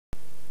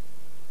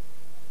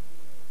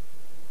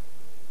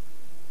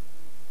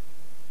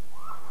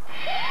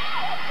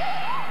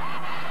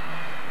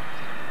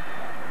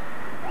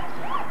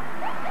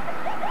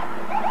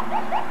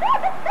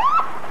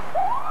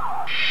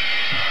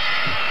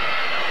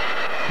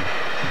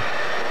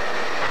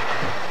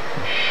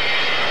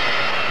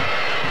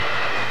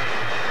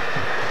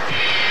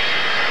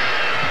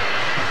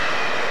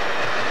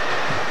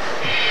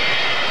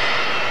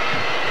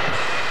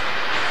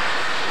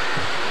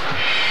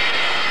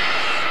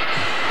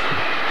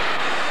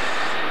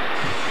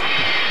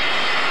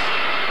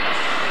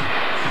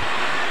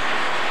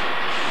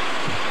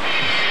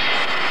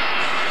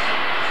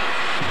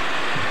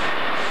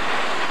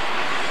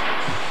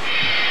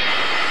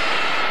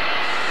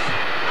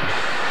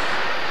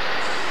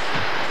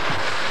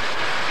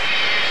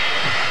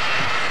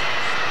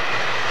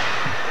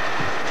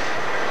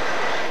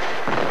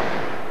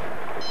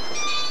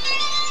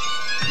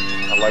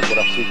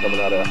see coming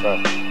out of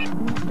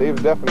FX. They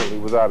definitely,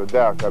 without a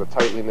doubt, got a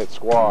tightly knit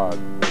squad.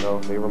 You know,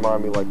 they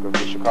remind me like of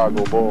the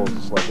Chicago Bulls.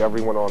 It's like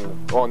everyone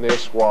on their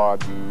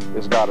squad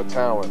has got a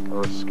talent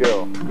or a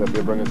skill that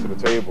they're bringing to the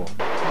table.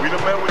 We the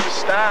men with the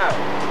style.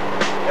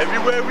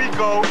 Everywhere we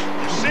go,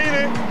 you've seen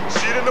it. You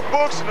see it in the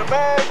books, in the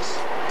mags.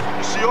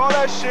 You see all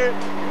that shit.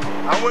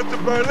 I went to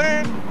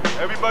Berlin.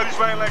 Everybody's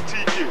writing like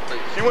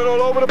TQ. He went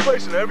all over the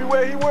place, and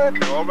everywhere he went,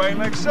 they're all writing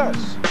like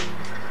HESH.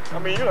 I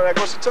mean, you know, that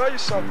goes to tell you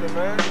something,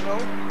 man, you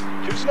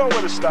know? Kids know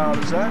where the style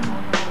is at.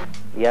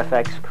 The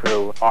FX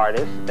crew,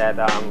 artists that,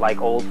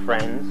 like old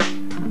friends,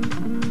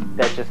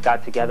 that just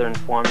got together and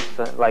formed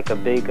like a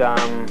big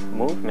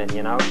movement,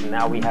 you know?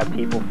 Now we have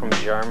people from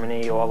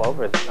Germany, all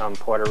over,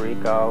 Puerto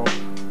Rico,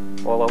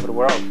 all over the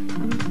world.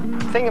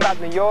 The thing about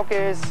New York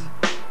is,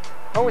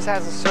 it always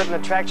has a certain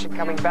attraction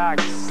coming back.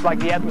 It's like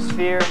the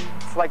atmosphere,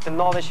 it's like the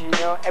knowledge, you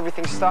know,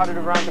 everything started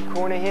around the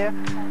corner here.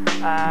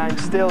 And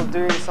still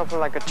doing something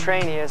like a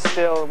train here is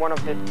still one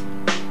of the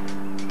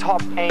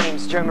top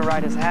aims German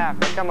writers have.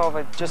 They come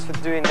over just for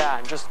doing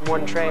that, just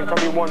one train,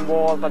 probably one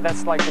wall, but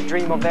that's like the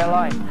dream of their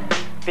life,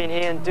 being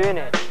here and doing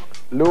it.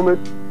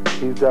 LOOMIT,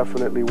 he's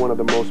definitely one of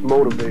the most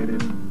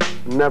motivated,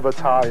 never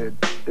tired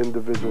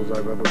individuals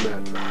I've ever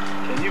met.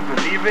 Can you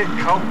believe it?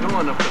 Coke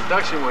doing a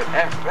production with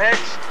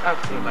FX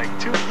after like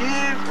 2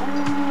 years?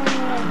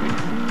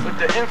 Ooh, with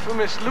the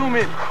infamous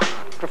LOOMIT.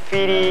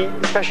 Graffiti,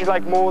 especially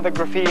like more the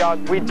graffiti art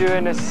we're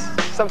doing, is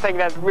something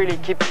that really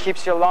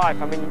keeps you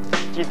alive. I mean,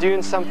 you're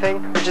doing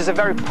something which is a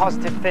very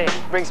positive thing.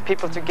 It brings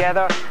people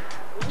together,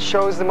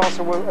 shows them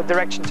also a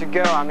direction to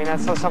go. I mean,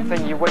 that's not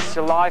something you waste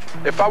your life.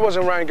 If I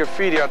wasn't writing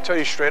graffiti, I'll tell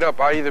you straight up,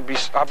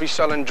 I'll be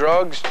selling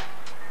drugs,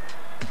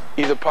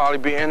 either probably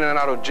be in and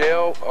out of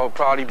jail, or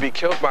probably be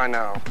killed by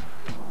now.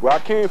 Where I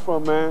came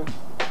from, man,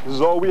 this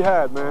is all we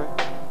had, man.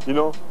 You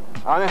know,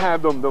 I didn't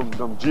have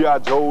them G.I.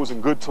 Joes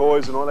and good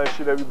toys and all that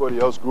shit everybody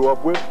else grew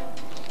up with.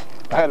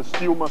 I had to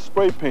steal my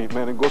spray paint,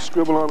 man, and go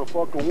scribble on a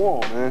fucking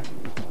wall, man.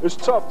 It's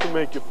tough to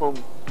make it from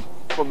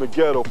the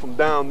ghetto, from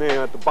down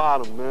there at the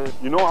bottom, man.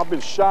 You know, I've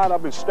been shot,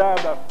 I've been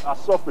stabbed, I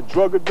suffered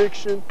drug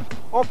addiction,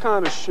 all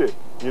kind of shit,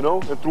 you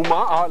know? And through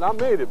my art, I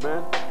made it,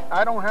 man.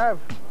 I don't have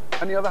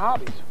any other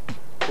hobbies.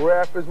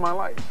 Graph is my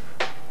life.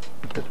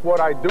 It's what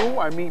I do.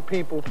 I meet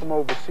people from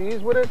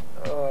overseas with it.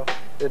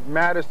 It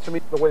matters to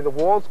me the way the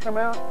walls come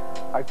out.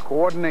 I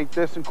coordinate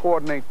this and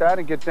coordinate that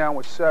and get down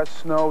with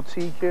Seth, Snow,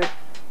 T-Kid,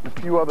 and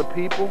a few other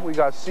people. We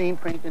got Scene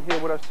painting here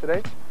with us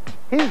today.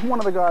 He's one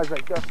of the guys I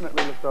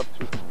definitely looked up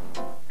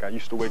to. I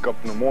used to wake up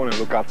in the morning,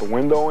 look out the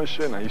window and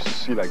shit, and I used to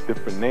see like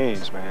different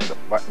names, man.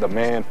 The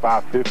Man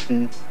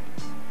 550,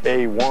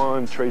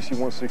 A1, Tracy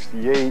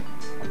 168,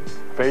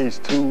 Phase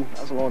 2.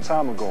 That's a long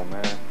time ago,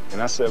 man.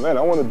 And I said, man,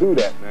 I want to do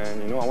that,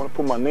 man. You know, I want to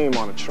put my name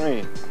on a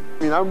train.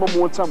 I mean, I remember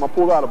one time I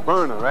pulled out a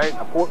burner, right?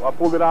 I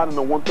pulled it out in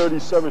the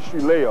 137th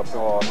Street layup,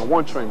 on the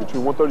one train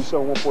between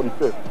 137 and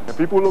 145th. And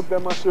people looked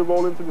at my shit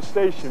roll into the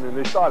station, and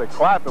they started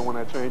clapping when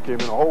that train came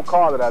in. The whole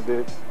car that I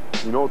did,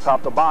 you know,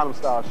 top to bottom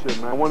style shit,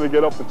 man. I wanted to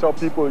get up and tell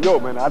people, yo,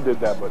 man, I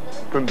did that, but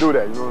couldn't do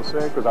that, you know what I'm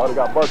saying? Because I would have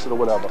got busted or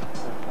whatever.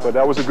 But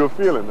that was a good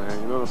feeling,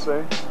 man, you know what I'm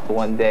saying?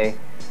 One day,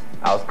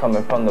 I was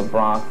coming from the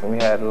Bronx, and we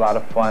had a lot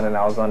of fun, and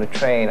I was on the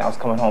train. I was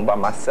coming home by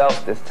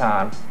myself this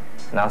time,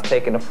 and I was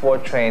taking the 4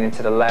 train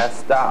into the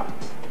last stop.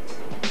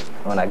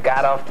 When I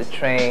got off the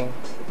train,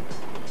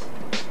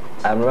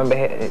 I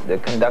remember the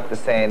conductor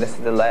saying, "This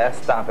is the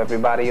last stop,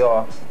 everybody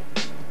off."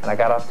 And I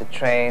got off the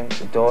train,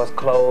 the doors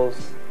closed,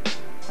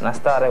 and I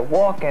started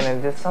walking,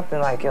 and just something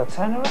like, yo,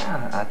 turn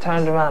around. I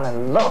turned around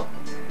and looked,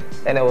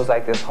 and it was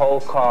like this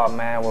whole car,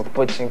 man, with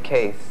Butch and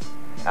Case.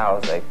 I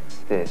was like,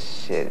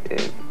 this shit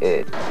is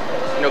it.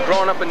 You know,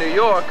 growing up in New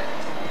York,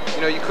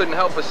 you know, you couldn't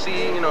help but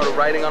see, you know, the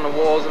writing on the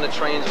walls and the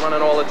trains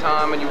running all the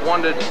time, and you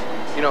wondered,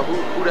 you know,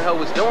 who the hell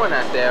was doing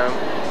that there.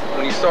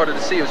 When you started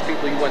to see, it was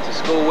people you went to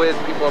school with,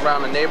 people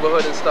around the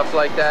neighborhood and stuff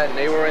like that, and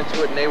they were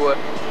into it, and they were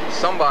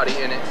somebody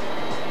in it.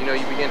 You know,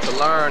 you begin to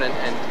learn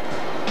and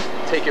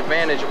take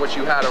advantage of what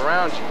you had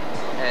around you.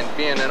 And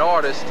being an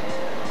artist,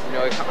 you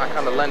know, I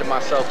kind of lended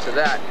myself to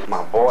that.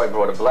 My boy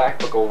brought a black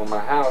book over my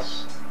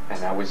house, and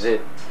that was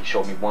it. He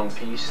showed me one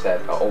piece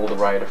that an older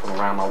writer from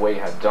around my way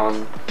had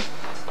done,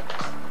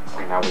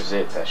 and that was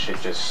it. That shit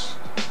just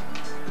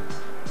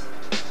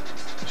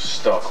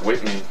stuck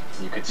with me,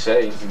 you could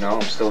say. You know,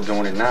 I'm still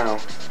doing it now,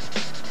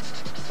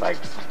 like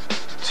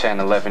 10,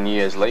 11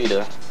 years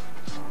later.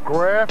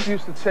 Graph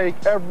used to take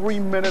every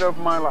minute of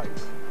my life.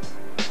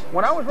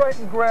 When I was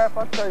writing graph,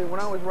 I'll tell you, when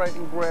I was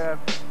writing graph,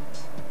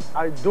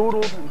 I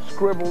doodled and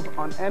scribbled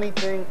on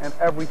anything and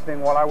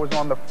everything while I was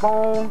on the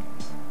phone.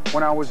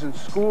 When I was in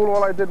school,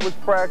 all I did was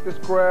practice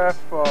graph.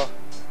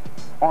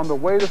 On the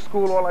way to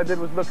school, all I did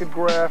was look at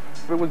graph.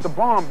 It was the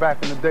bomb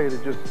back in the day to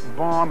just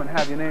bomb and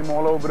have your name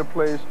all over the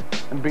place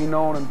and be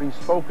known and be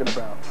spoken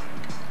about.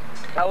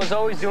 I was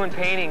always doing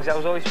paintings. I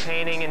was always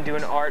painting and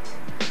doing art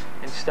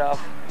and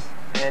stuff.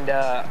 And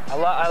a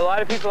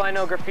lot of people I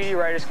know, graffiti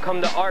writers,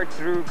 come to art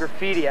through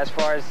graffiti as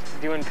far as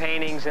doing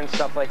paintings and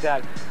stuff like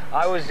that.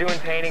 I was doing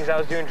paintings, I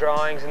was doing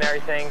drawings and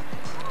everything.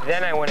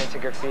 Then I went into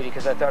graffiti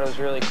because I thought it was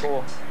really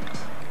cool.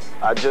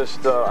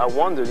 I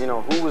wondered, you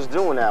know, who was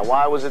doing that?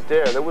 Why was it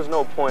there? There was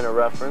no point of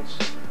reference.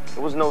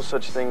 There was no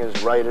such thing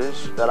as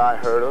writers that I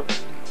heard of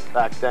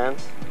back then,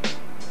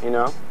 you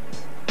know?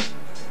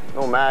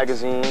 No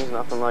magazines,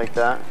 nothing like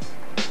that.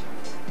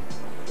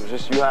 It was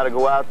just you had to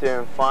go out there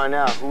and find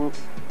out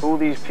who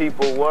these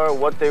people were,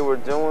 what they were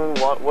doing,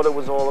 what it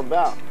was all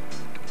about.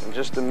 And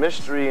just the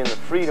mystery and the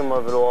freedom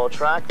of it all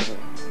attracted me.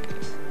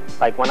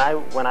 Like when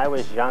I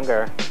was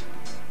younger,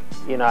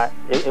 you know,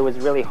 it was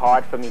really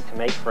hard for me to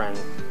make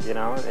friends, you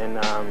know,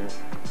 and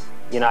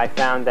you know, I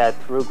found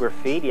that through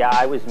graffiti,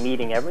 I was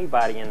meeting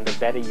everybody, and the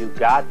better you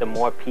got, the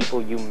more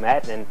people you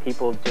met, and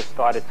people just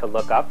started to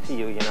look up to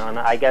you, you know, and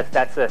I guess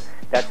that's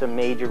a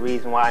major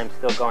reason why I'm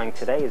still going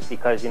today, is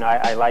because, you know,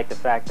 I like the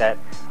fact that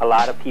a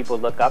lot of people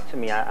look up to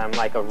me. I'm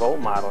like a role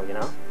model, you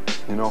know?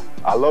 You know,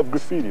 I love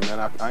graffiti,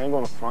 man. I ain't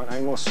gonna front, I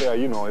ain't gonna say,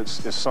 you know,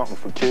 it's something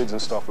for kids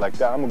and stuff like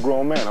that. I'm a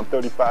grown man, I'm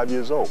 35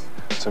 years old.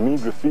 To me,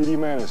 graffiti,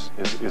 man,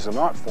 is an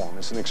art form.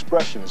 It's an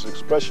expression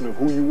of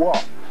who you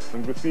are.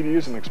 And graffiti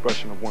is an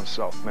expression of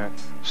oneself, man.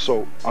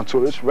 So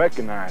until it's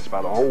recognized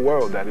by the whole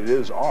world that it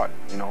is art,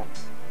 you know,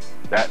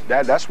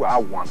 that's where I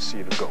want to see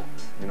it go.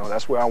 You know,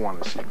 that's where I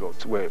want to see it go,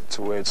 to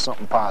where it's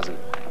something positive,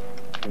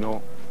 you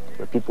know,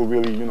 where people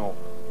really, you know,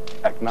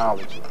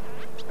 acknowledge it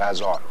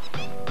as art.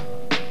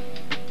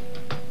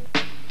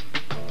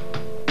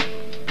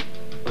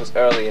 It was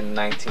early in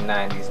the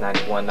 1990s,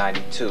 91,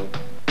 92,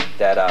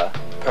 that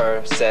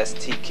Per, Cess,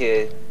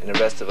 T-Kid, and the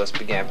rest of us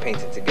began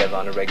painting together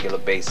on a regular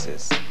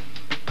basis,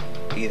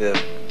 either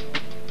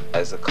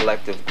as a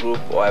collective group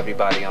or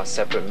everybody on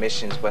separate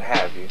missions, what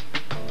have you.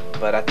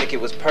 But I think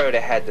it was Per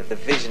that had the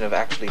vision of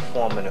actually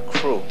forming a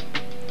crew.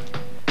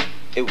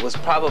 It was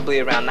probably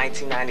around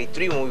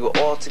 1993 when we were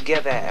all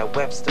together at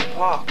Webster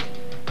Park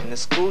in the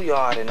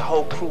schoolyard, and the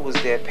whole crew was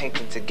there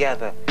painting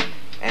together.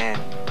 And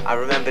I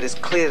remember this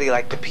clearly,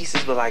 like the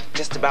pieces were like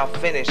just about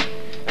finished,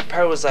 and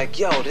Per was like,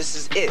 yo, this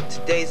is it,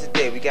 today's the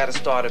day, we gotta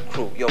start a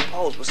crew. Yo,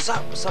 Pose, what's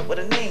up with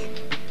a name?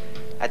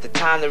 At the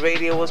time the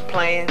radio was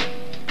playing,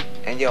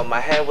 and yo, my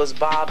head was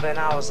bobbing.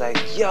 I was like,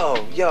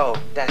 yo,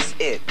 that's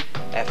it,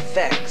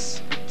 FX.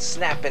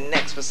 Snapping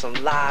necks with some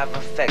live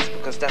effects,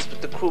 because that's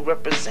what the crew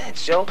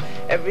represents, yo.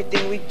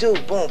 Everything we do,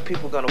 boom,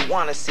 people gonna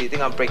wanna see it. They're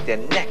gonna break their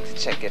neck to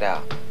check it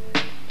out.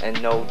 And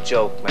no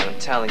joke, man, I'm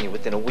telling you,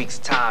 within a week's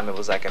time, it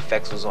was like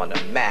FX was on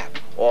the map.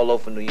 All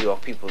over New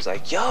York, people was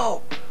like,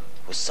 yo,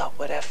 what's up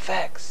with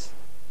FX?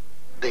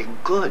 They're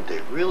good, they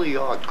really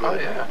are good.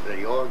 Oh, yeah.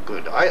 They are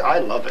good. I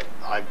love it.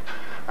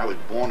 I was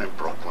born in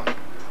Brooklyn,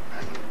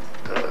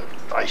 and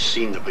I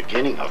seen the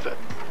beginning of it.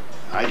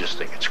 I just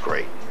think it's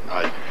great.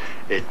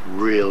 It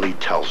really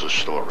tells a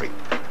story.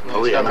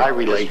 Oh, yeah, and I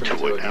relate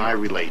to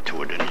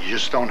it, and you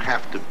just don't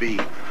have to be,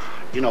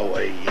 you know,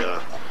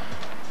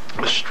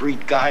 a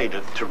street guy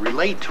to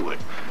relate to it.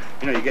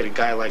 You know, you get a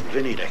guy like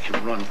Vinny that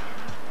can run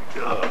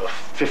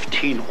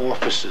 15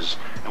 offices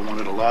and one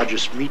of the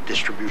largest meat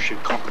distribution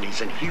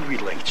companies, and he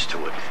relates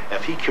to it.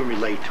 If he can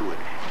relate to it,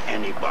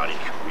 anybody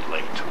can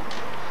relate to it.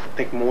 I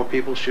think more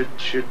people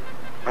should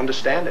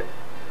understand it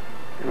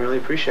and really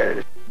appreciate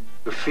it.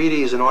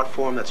 Graffiti is an art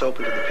form that's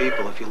open to the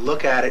people. If you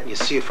look at it and you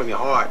see it from your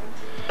heart,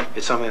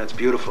 it's something that's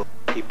beautiful.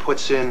 He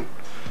puts in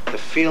the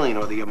feeling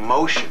or the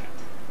emotion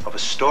of a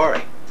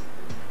story,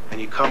 and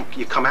you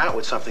come out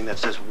with something that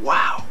says,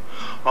 wow.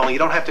 Only you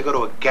don't have to go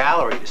to a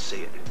gallery to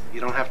see it.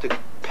 You don't have to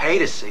pay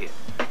to see it.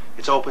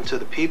 It's open to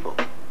the people.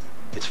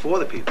 It's for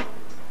the people.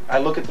 I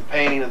look at the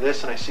painting of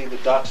this and I see the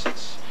ducks.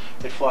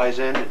 It flies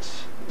in.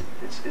 It's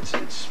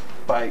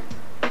by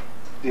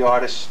the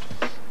artist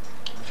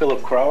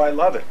Philip Crow. I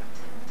love it.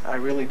 I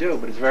really do,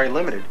 but it's very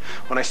limited.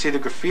 When I see the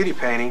graffiti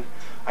painting,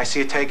 I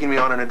see it taking me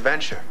on an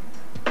adventure.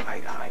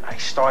 I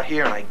start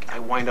here and I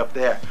wind up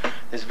there.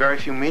 There's very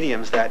few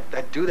mediums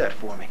that do that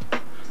for me.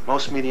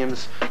 Most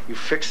mediums you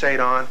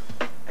fixate on,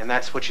 and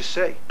that's what you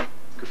see.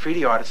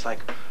 Graffiti art, it's like,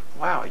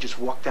 wow, I just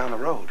walked down the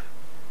road.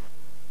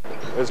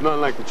 There's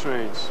nothing like the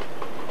trains,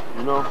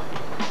 you know?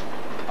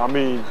 I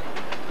mean,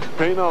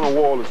 painting on a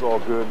wall is all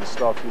good and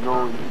stuff, you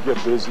know, you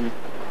get busy.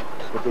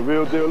 But the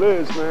real deal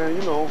is, man,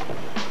 you know,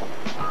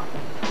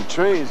 the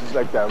trains is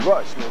like that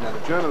rush, man, that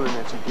adrenaline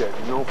that you get,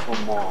 you know,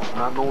 from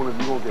not knowing if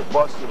you're gonna get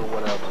busted or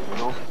whatever, you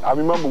know? I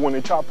remember when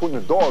they tried putting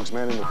the dogs,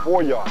 man, in the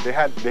foreyard.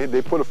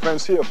 They put a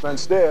fence here, a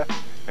fence there,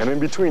 and in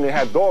between they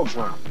had dogs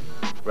running,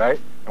 right?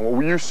 And what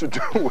we used to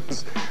do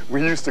was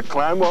we used to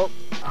climb up,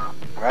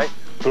 right?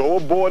 Throw a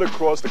board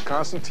across the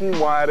Constantine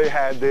wire they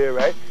had there,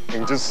 right?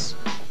 And just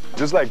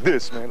like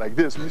this, man, like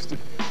this. We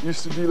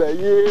used to be like,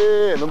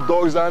 yeah, and them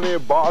dogs down there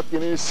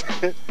barking and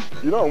shit.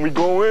 You know, and we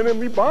go in and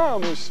we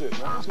bomb and shit,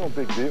 man. It's no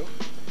big deal.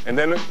 And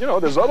then, you know,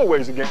 there's other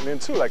ways of getting in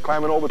too, like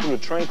climbing over through the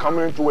train,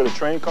 coming in through where the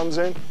train comes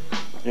in.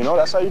 You know,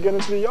 that's how you get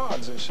into the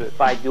yards and shit. If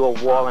I do a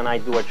wall and I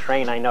do a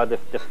train, I know the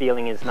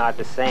feeling is not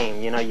the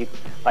same. You know, you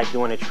like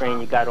doing a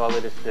train, you got all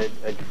of this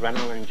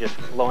adrenaline just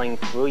flowing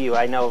through you.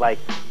 I know, like,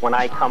 when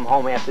I come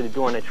home after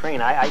doing a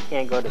train, I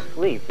can't go to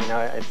sleep. You know,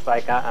 it's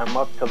like I'm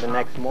up till the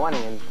next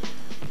morning, and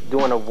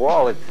doing a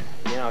wall, it's,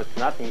 you know, it's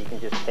nothing. You can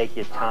just take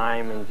your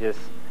time and just,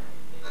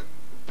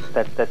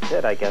 that's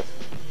it, I guess.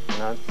 You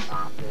know,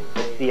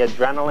 it's the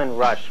adrenaline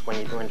rush when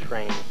you're doing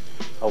trains.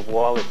 A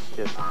wall, it's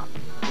just,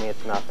 to me,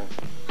 it's nothing.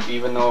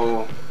 Even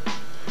though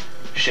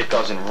shit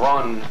doesn't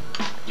run,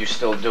 you're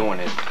still doing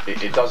it.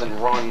 It doesn't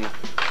run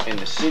in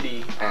the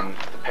city and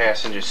the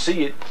passengers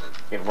see it.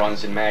 It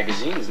runs in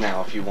magazines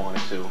now if you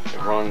wanted to.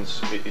 It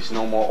runs, it's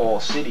no more all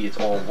city, it's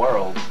all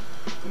world,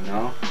 you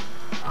know?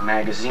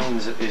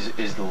 Magazines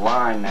is the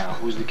line now.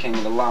 Who's the king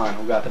of the line?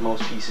 Who got the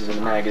most pieces in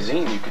the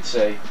magazine, you could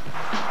say.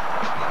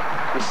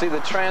 You see, the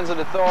transit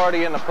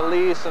authority and the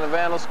police and the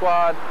vandal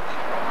squad,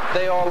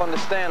 they all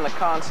understand the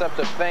concept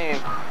of fame.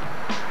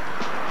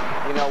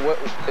 You know, what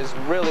is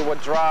really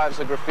what drives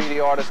a graffiti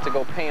artist to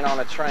go paint on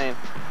a train.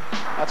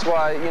 That's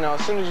why, you know,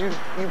 as soon as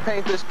you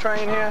paint this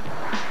train here,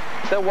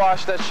 they'll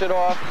wash that shit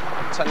off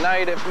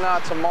tonight, if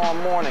not tomorrow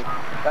morning.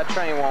 That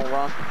train won't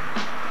run.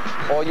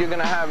 All you're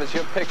gonna have is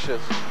your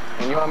pictures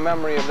and your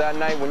memory of that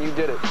night when you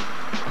did it.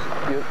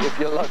 If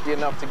you're lucky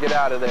enough to get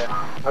out of there.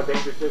 How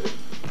dangerous is it?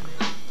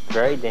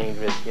 Very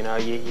dangerous. You know,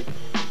 you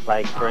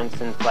like, for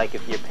instance, like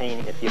if you're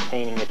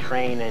painting a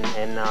train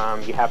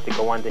and you have to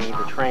go underneath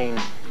the train,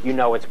 you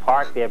know it's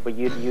parked there, but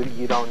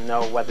you don't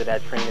know whether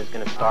that train is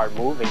going to start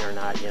moving or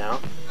not. You know,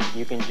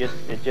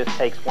 it just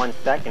takes 1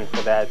 second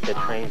for the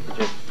train to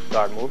just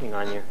start moving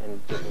on you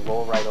and just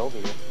roll right over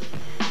you.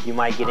 You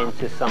might get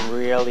into some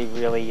really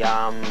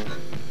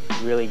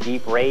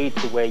deep raid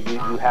to where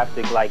you have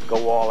to like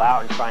go all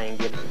out and try and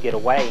get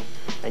away,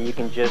 and you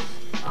can just,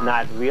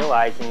 not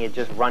realizing it,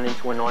 just run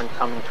into an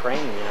oncoming train,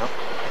 you know?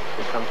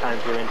 Because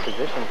sometimes you're in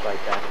positions like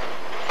that.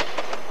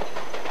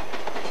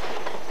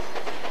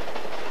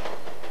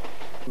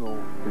 You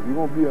know, if you're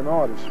gonna be an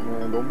artist,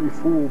 man, don't be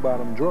fooled by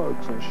them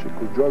drugs and shit,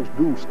 because drugs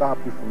do stop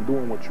you from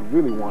doing what you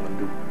really want to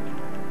do.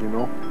 You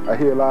know, I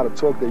hear a lot of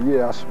talk that,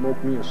 yeah, I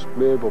smoke me a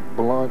spliff, a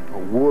blunt, a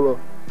wooler,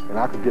 and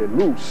I could get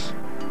loose.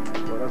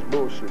 Well, that's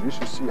bullshit. You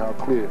should see how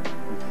clear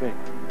you think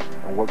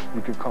and what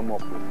you can come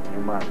up with when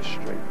your mind is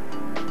straight.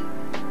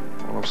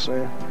 You know what I'm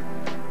saying?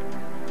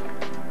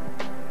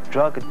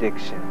 Drug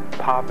addiction,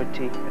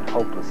 poverty, and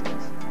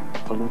hopelessness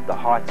pollute the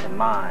hearts and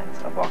minds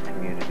of our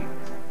communities.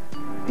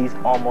 These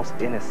almost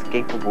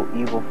inescapable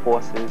evil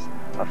forces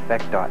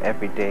affect our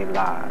everyday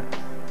lives.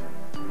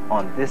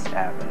 On this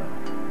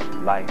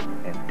avenue, life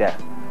and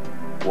death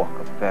walk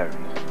a very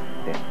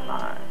thin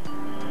line.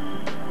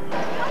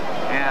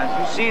 And as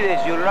you see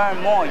this, you learn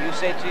more. You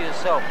say to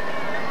yourself,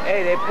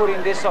 hey, they're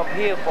putting this up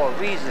here for a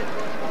reason.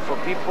 For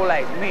people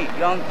like me,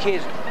 young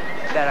kids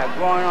that are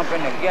growing up in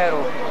the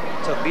ghetto,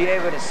 to be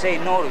able to say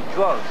no to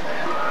drugs.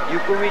 You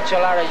could reach a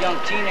lot of young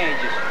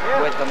teenagers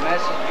with the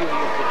message you're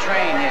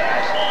portraying here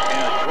as in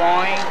a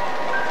drawing,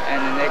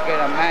 and then they could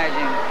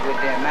imagine with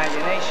their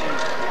imagination,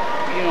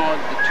 you know,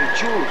 to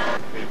choose.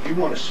 If you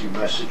want to see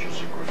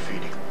messages in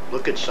graffiti,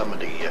 look at some of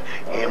the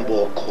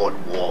handball court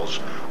walls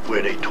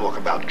where they talk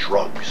about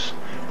drugs.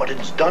 But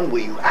it's done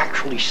where you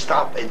actually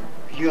stop and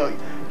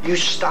you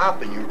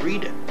stop and you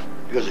read it,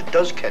 because it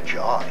does catch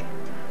your eye.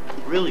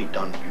 Really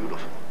done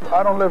beautiful.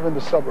 I don't live in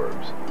the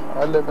suburbs.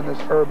 I live in this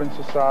urban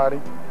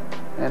society,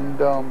 and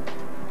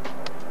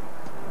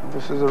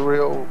this is a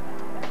real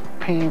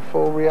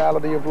painful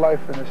reality of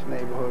life in this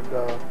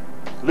neighborhood.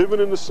 Living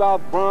in the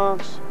South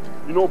Bronx,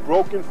 you know,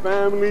 broken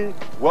family,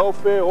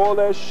 welfare, all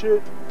that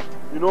shit,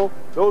 you know,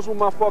 those were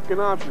my fucking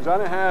options. I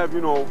didn't have,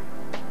 you know,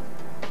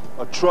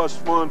 a trust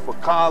fund for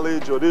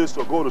college or this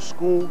or go to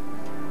school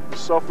and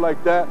stuff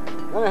like that.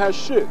 I didn't have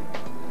shit.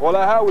 All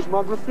I had was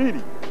my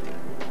graffiti,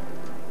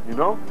 you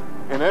know,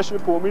 and that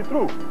shit pulled me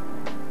through.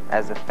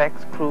 As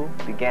Effects Crew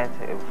began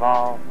to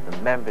evolve, the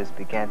members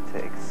began to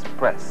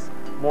express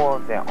more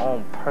of their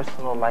own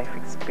personal life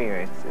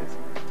experiences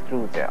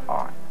through their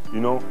art.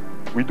 You know,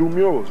 we do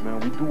murals, man.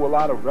 We do a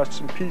lot of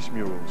rest in peace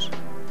murals.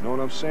 You know what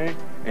I'm saying?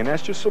 And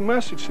that's just a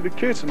message to the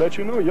kids to let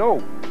you know, yo,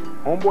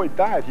 homeboy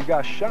died, he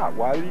got shot.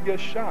 Why did he get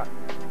shot?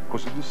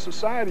 Because of the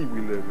society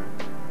we live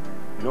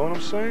in. You know what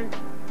I'm saying?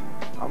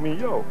 I mean,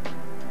 yo,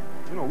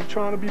 you know, we're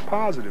trying to be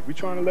positive. We're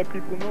trying to let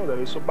people know that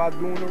it's about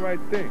doing the right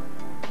thing.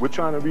 We're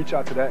trying to reach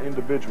out to that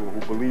individual who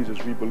believes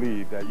as we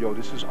believe that, yo,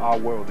 this is our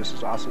world, this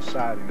is our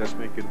society, let's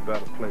make it a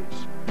better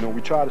place. You know,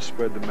 we try to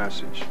spread the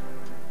message,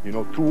 you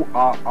know, through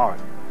our art.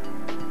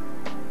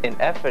 In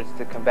efforts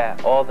to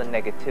combat all the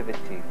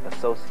negativity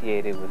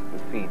associated with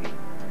graffiti,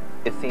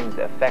 it seems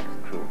the Effects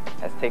Crew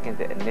has taken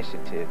the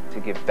initiative to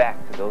give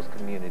back to those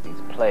communities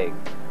plagued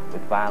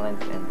with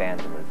violence and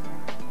vandalism,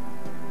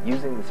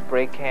 using the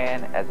spray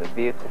can as a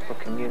vehicle for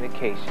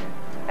communication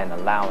and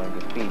allowing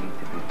graffiti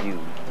to be viewed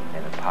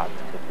in a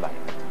positive light.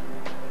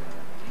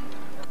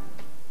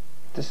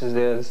 This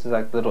is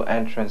like little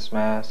entrance,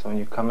 man, so when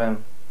you come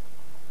in,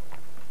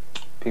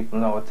 people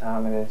know what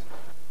time it is.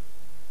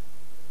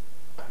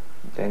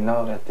 They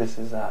know that this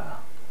is,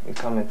 we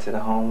come into the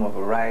home of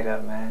a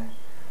writer, man.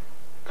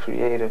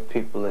 Creative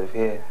people live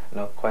here,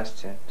 no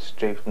question,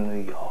 straight from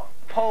New York.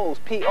 pose,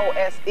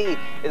 P-O-S-E,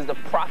 is the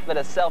prophet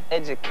of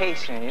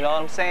self-education, you know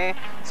what I'm saying?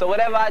 So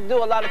whatever I do,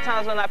 a lot of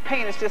times when I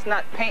paint, it's just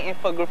not painting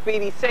for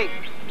graffiti's sake.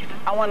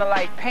 I want to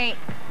like paint,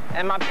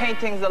 and my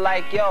paintings are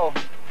like, yo,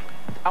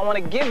 I want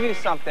to give you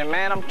something,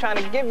 man. I'm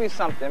trying to give you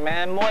something,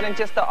 man. More than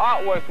just the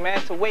artwork,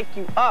 man, to wake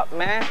you up,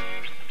 man.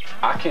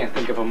 I can't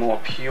think of a more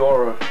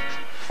pure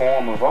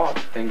form of art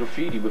than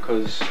graffiti,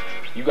 because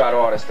you got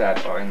artists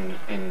that are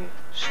in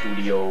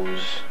studios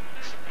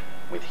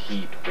with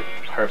heat, with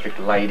perfect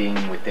lighting,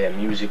 with their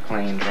music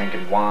playing,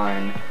 drinking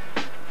wine,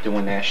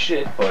 doing that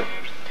shit. But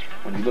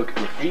when you look at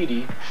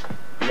graffiti,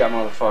 you got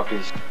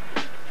motherfuckers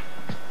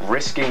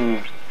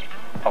risking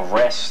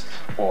arrest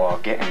or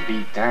getting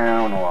beat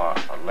down or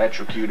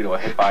electrocuted or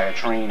hit by a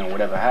train or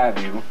whatever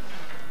have you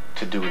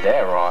to do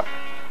their art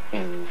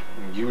in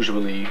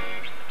usually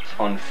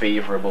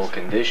unfavorable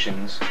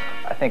conditions.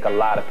 I think a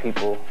lot of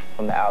people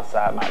from the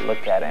outside might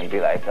look at it and be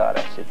like, oh,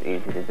 that shit's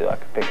easy to do. I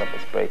could pick up a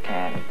spray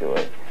can and do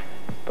it.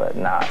 But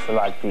nah, it's a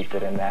lot deeper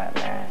than that,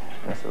 man.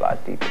 It's a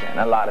lot deeper than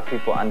that. A lot of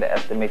people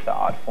underestimate the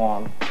art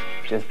form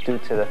just due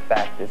to the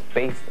fact it's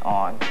based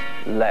on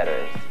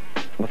letters,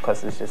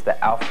 because it's just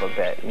the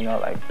alphabet, you know,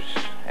 like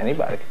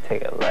anybody could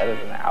take a letters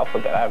and the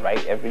alphabet. I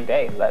write every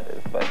day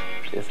letters, but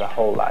it's a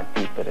whole lot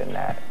deeper than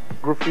that.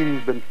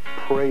 Graffiti's been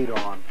preyed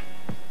on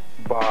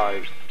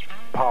by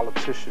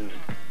politicians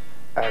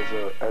as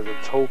a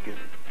token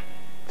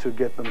to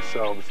get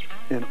themselves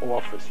in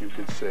office, you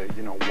could say,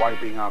 you know,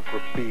 wiping out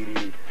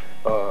graffiti,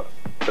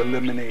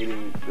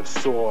 eliminating the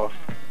sore,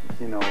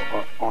 you know,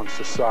 on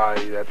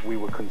society that we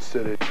were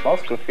considered.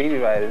 Most graffiti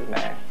writers,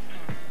 man,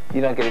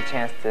 you don't get a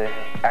chance to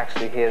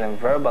actually hear them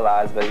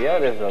verbalize, but yo,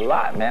 there's a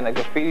lot, man. A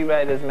graffiti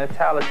writer's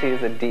mentality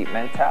is a deep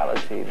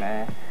mentality,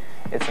 man.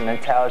 It's a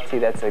mentality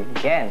that's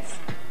against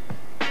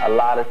a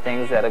lot of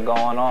things that are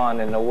going on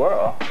in the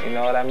world, you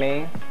know what I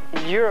mean?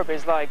 Europe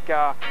is like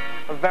a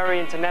very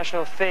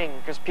international thing,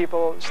 because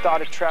people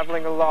started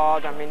traveling a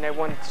lot. I mean, they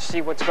wanted to see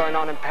what's going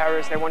on in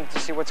Paris, they wanted to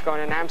see what's going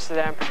on in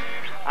Amsterdam,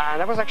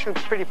 and that was actually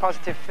a pretty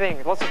positive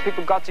thing. Lots of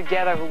people got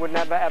together who would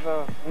never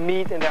ever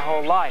meet in their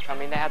whole life. I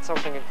mean, they had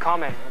something in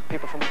common.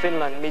 People from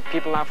Finland meet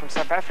people now from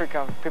South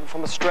Africa, people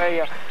from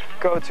Australia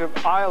go to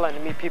Ireland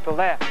and meet people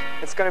there.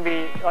 It's going to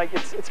be like,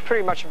 it's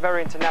pretty much a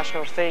very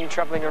international thing,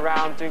 traveling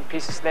around, doing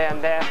pieces there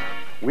and there.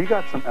 We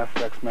got some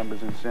FX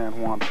members in San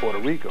Juan, Puerto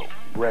Rico,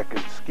 Rec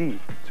and Ski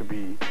to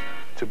be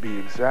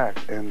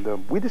exact, and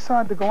we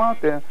decided to go out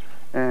there,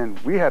 and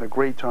we had a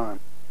great time.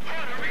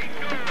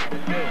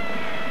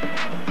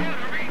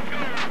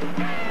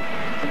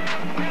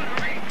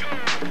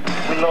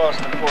 We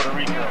lost in Puerto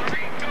Rico.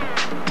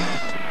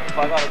 If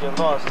I gotta get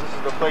lost, this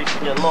is the place to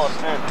get lost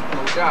in.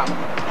 No doubt.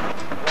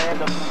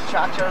 Land of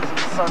muchachas and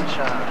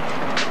sunshine.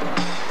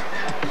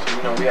 So,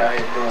 you know, we out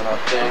here doing our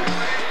thing.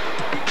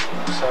 You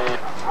know what I'm saying?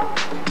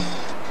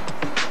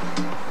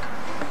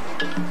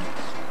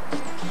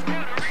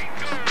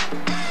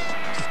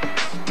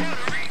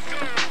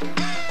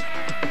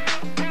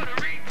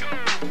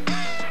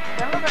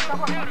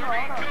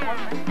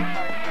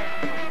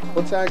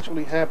 What's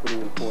actually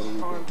happening in Puerto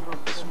Rico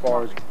as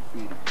far as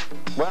graffiti?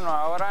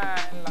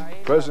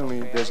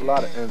 Presently, there's a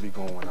lot of envy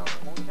going on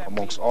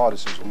amongst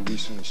artists who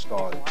recently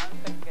started.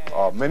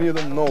 Many of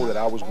them know that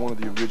I was one of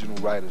the original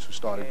writers who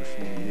started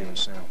graffiti here in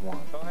San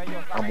Juan.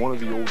 I'm one of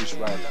the oldest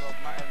writers,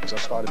 because I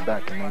started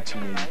back in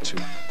 1982.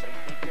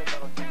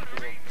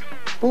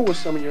 Who were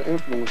some of your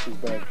influences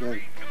back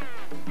then?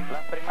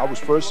 I was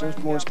first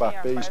influenced by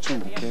Phase 2,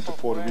 who came to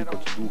Puerto Rico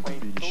to do a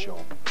graffiti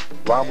show.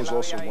 Ron was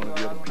also one of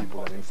the other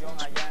people that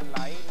influenced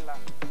me.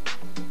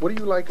 What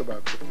do you like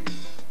about graffiti?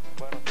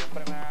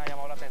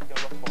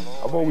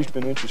 I've always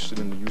been interested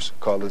in the use of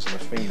colors and the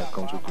fame that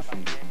comes with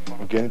graffiti,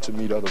 and getting to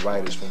meet other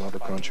writers from other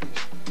countries,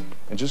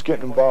 and just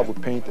getting involved with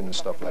painting and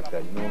stuff like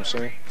that, you know what I'm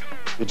saying?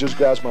 It just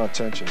grabs my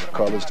attention, the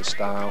colors, the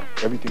style,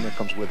 everything that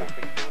comes with it.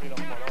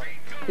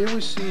 Here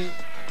we see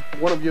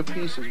one of your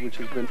pieces which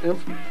has been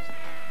influenced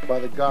by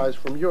the guys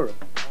from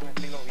Europe.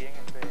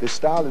 This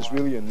style is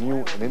really a new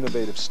and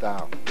innovative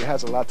style. It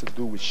has a lot to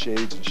do with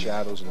shades and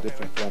shadows and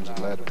different forms of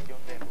lettering.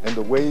 And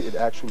the way it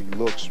actually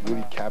looks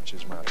really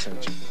captures my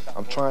attention.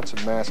 I'm trying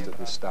to master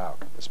this style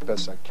as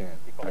best I can.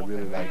 I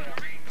really like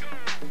it.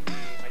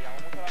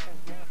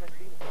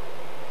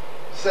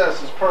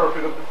 Sess is perfect.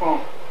 Pick up the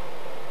phone.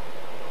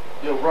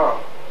 Yo,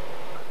 Rob,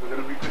 we're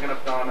going to be picking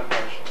up Don and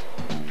HESH.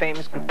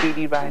 Famous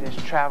graffiti writers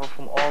travel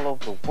from all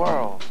over the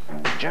world.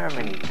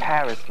 Germany,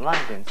 Paris,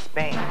 London,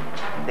 Spain.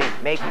 They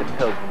make the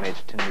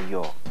pilgrimage to New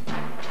York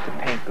to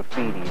paint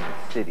graffiti in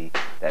the city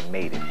that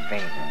made it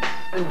famous.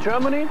 In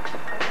Germany,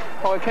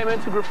 how I came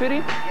into graffiti?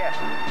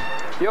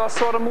 Yeah. You all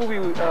saw the movie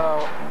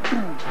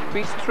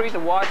Beat Street, the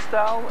Wild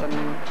Style in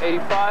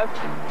 '85?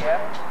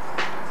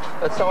 Yeah.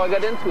 That's how I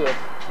got into it.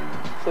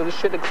 So this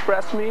shit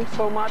expressed me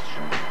so much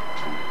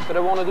that I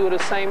want to do the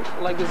same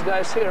like these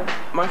guys here.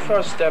 My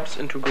first steps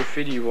into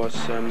graffiti was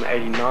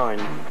 '89,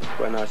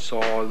 when I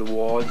saw the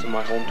walls in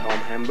my hometown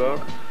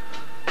Hamburg.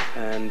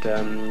 And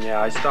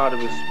yeah, I started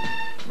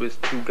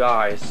with two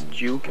guys,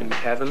 Duke and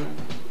Kevin,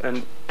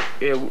 and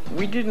Yeah,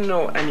 we didn't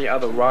know any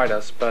other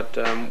riders, but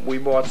we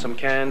bought some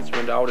cans,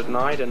 went out at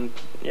night, and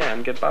yeah,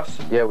 and get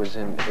busted. Yeah, it was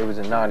in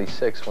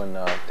 '96 when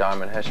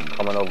DAIM and HESH were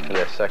coming over for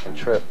their second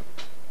trip.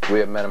 We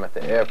had met them at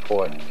the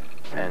airport,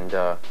 and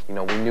you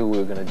know, we knew we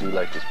were gonna do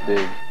like this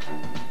big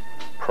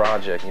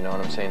project. You know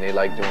what I'm saying? They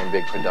like doing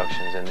big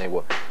productions, and they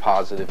were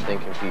positive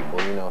thinking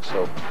people. You know,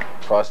 so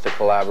for us to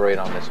collaborate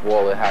on this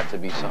wall, it had to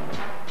be something,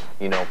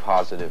 you know,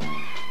 positive,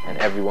 and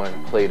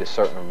everyone played a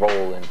certain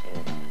role in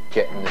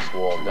getting this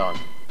wall done.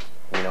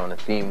 You know, and the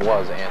theme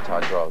was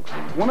anti-drugs.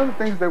 One of the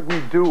things that we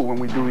do when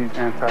we do these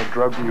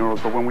anti-drug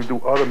murals, or when we do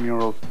other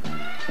murals,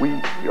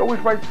 we always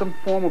write some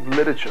form of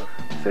literature.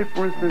 Say,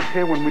 for instance,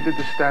 here when we did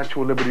the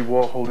Statue of Liberty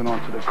wall holding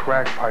on to the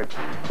crack pipe,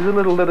 there's a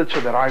little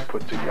literature that I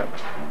put together.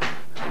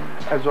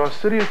 As our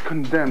city is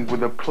condemned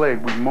with a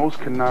plague we most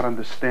cannot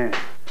understand,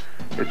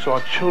 it's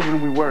our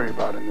children we worry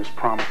about in this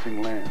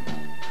promising land.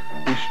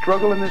 We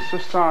struggle in this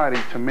society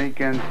to make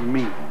ends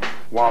meet,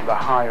 while the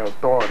higher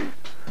authorities,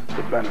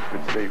 the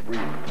benefits they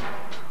reap.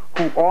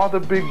 Who are the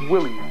big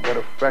willies that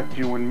affect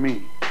you and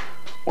me?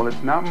 Well,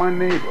 it's not my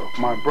neighbor,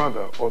 my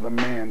brother, or the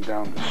man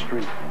down the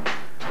street.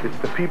 It's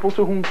the people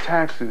to whom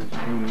taxes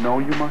you know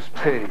you must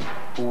pay,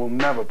 who will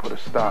never put a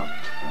stop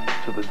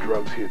to the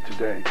drugs here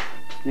today.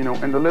 You know,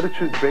 and the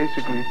literature is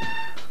basically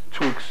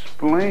to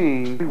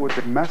explain what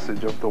the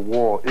message of the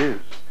wall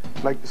is.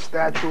 Like the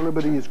Statue of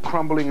Liberty is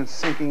crumbling and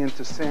sinking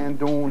into sand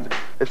dunes.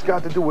 It's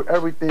got to do with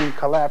everything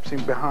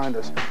collapsing behind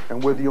us,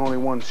 and we're the only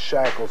ones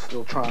shackled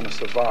still trying to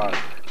survive.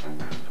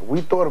 So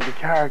we thought of the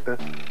character,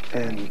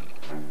 and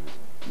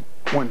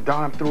when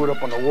DAIM threw it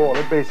up on the wall,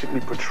 it basically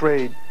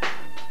portrayed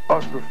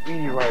us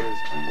graffiti writers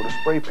with a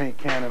spray paint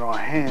can in our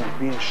hands,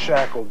 being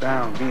shackled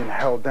down, being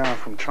held down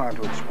from trying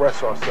to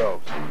express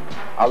ourselves.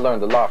 I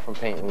learned a lot from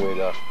painting with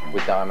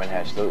DAIM and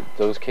HESH.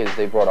 Those kids,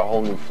 they brought a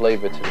whole new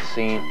flavor to the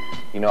scene.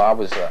 You know, I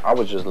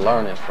was just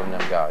learning from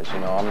them guys.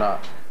 You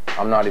know,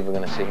 I'm not even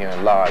gonna sit here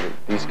and lie.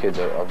 These kids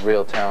are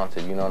real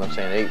talented. You know what I'm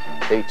saying?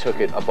 They took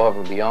it above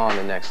and beyond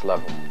the next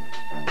level.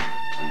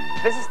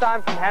 This is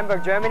DAIM from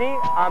Hamburg, Germany.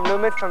 I'm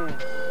LOOMIT from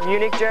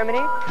Munich,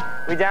 Germany.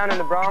 We're down in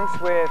the Bronx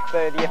with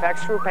the FX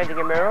crew painting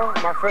a mural.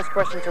 My first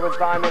question towards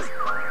DAIM is,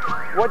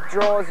 what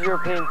draws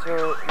European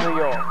to New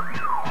York?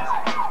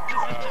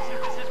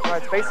 Well,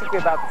 it's basically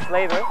about the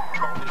flavor.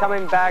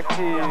 Coming back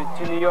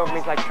to New York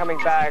means like coming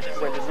back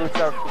where the roots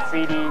are of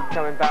graffiti,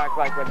 coming back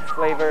like where the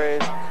flavor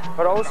is,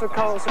 but also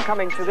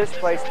coming to this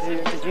place to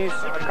introduce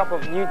a couple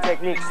of new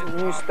techniques,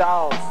 new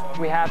styles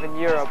we have in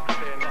Europe.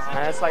 And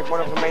that's like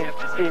one of the main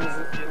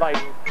themes, like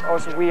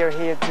also we are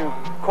here to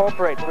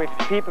cooperate with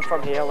people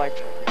from here, like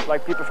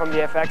people from the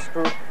FX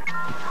crew.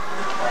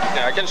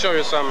 Yeah, I can show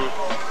you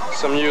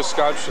some new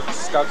sculptures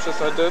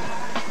I did.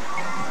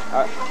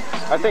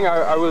 I think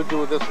I will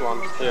do this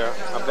one here,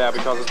 up there,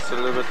 because it's a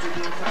little bit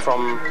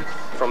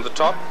from the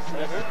top.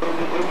 What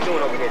are we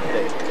doing over here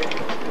today?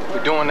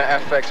 We're doing the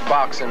FX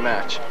boxing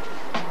match.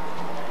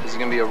 There's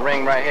gonna be a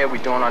ring right here.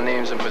 We're doing our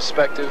names in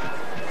perspective.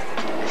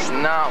 It's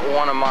not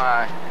one of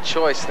my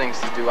choice things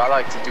to do. I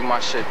like to do my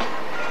shit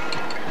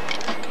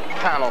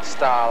panel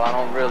style. I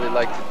don't really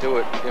like to do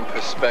it in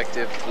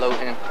perspective,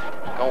 floating,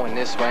 going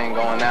this way and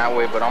going that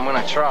way, but I'm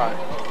gonna try.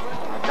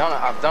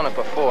 I've done it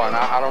before, and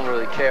I don't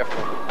really care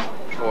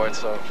for it,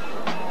 so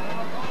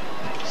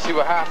see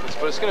what happens.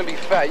 But it's gonna be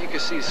fat. You can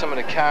see some of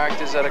the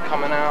characters that are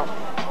coming out.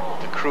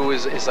 The crew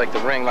is like the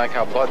ring, like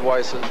how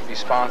Budweiser be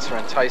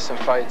sponsoring Tyson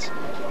fights.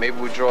 Maybe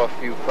we draw a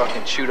few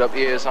fucking chewed up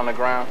ears on the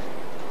ground.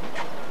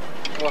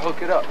 We'll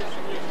hook it up.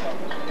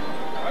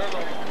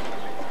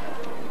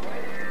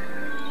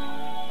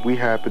 We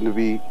happen to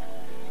be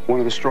one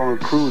of the stronger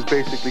crews,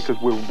 basically,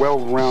 because we're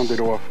well-rounded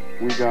off.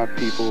 We got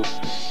people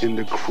in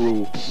the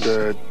crew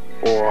that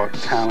are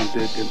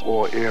talented in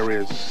all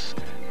areas.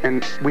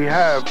 And we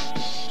have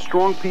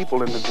strong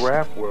people in the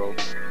graph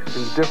world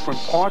in different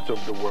parts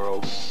of the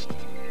world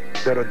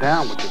that are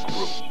down with the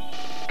crew.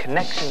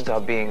 Connections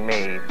are being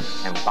made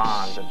and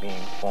bonds are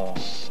being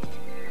formed.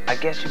 I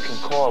guess you can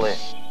call it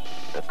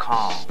the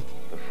calm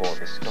before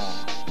the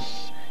storm.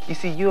 You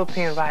see,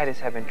 European writers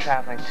have been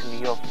traveling to New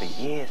York for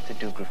years to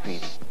do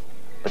graffiti,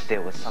 but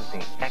there was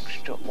something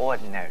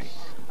extraordinary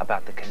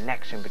about the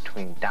connection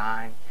between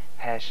DAIM,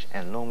 HESH,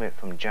 and LOOMIT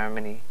from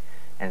Germany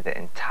and the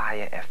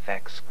entire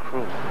FX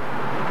crew.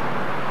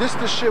 This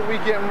the shit we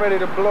getting ready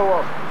to blow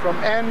up from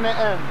end to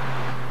end.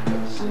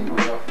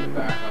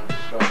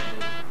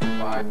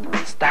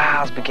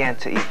 Styles began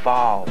to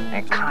evolve,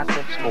 and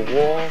concepts for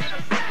walls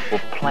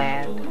were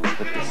planned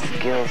with the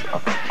skills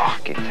of an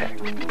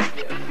architect.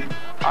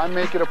 I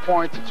make it a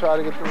point to try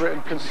to get the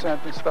written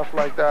consent and stuff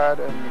like that.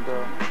 And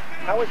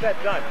how is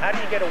that done? How do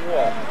you get a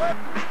wall?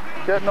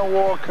 Getting a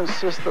wall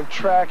consists of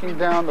tracking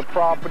down the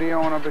property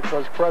owner,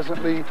 because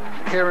presently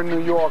here in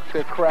New York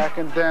they're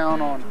cracking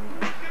down on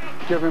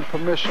giving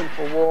permission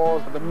for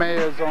walls. The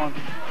mayor's on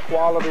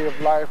quality of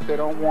life. They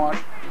don't want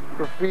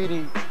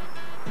graffiti.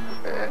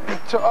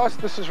 To us,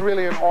 this is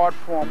really an art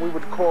form. We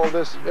would call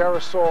this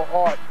aerosol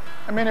art.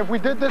 I mean, if we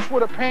did this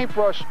with a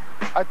paintbrush,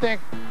 I think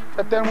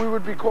that then we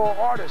would be called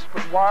artists.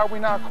 But why are we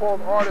not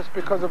called artists?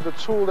 Because of the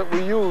tool that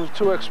we use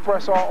to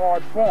express our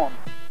art form.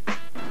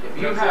 If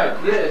you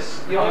have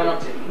this coming up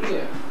to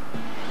here,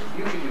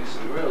 you can do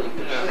some really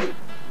good shit.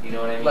 You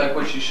know what I mean? Like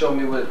what you showed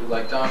me with,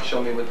 like Dom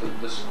showed me with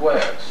the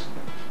squares.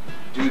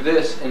 Do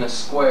this in a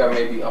square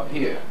maybe up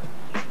here.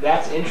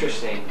 That's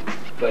interesting,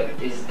 but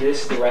is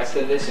this, the rest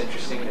of this,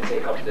 interesting to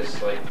take up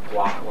this like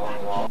block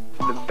long wall?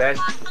 The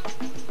best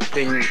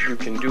thing you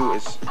can do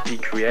is be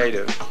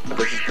creative.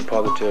 This is the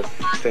positive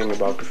thing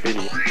about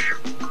graffiti.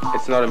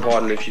 It's not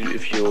important if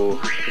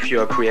you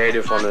are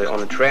creative on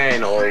a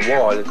train or a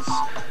wall.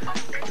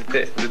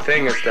 The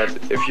thing is that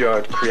if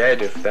you're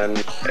creative, then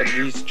at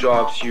these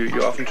jobs you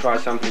often try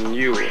something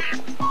new.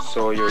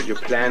 So you're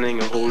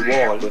planning a whole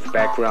wall with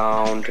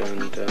background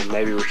and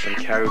maybe with some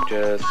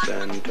characters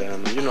and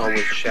you know,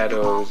 with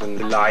shadows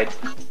and light.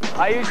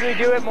 I usually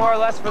do it more or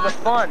less for the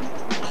fun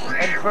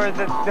and for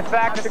the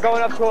fact that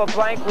going up to a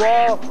blank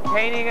wall,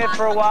 painting it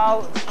for a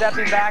while,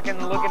 stepping back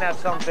and looking at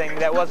something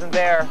that wasn't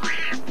there,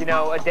 you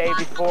know, a day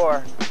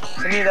before.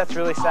 To me, that's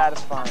really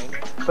satisfying.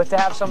 But to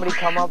have somebody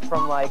come up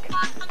from like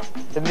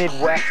the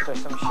Midwest or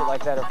some shit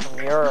like that, or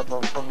from Europe,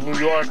 or from New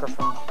York, or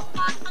from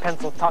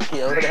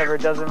Pennsylvania, or whatever,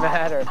 it doesn't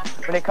matter.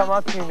 When they come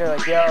up to you and they're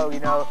like, yo, you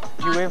know,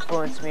 you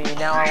influenced me,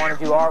 now I want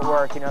to do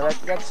artwork, you know,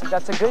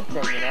 that's a good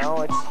thing, you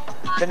know?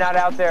 They're not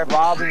out there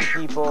robbing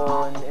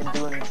people and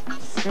doing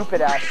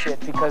stupid ass shit,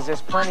 because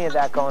there's plenty of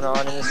that going on,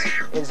 and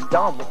it's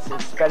dumb.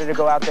 It's better to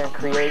go out there and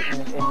create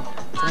and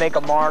to make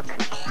a mark,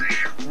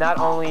 not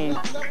only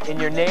in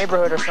your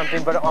neighborhood or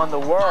something, but on the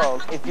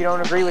world. If you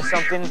don't agree with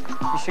something,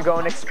 you should go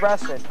and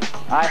express it.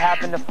 I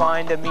happen to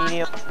find a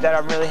medium that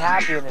I'm really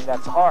happy in, and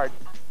that's art.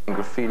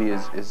 Graffiti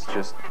is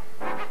just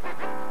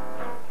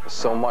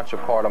so much a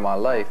part of my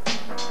life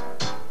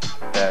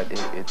that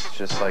it's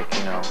just like,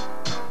 you know,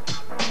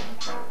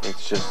 it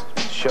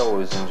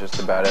shows in just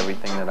about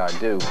everything that I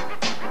do,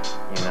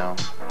 you know.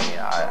 I mean,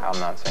 I'm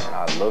not saying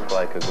I look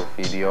like a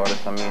graffiti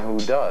artist, I mean, who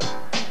does?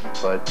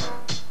 But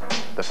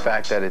the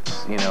fact that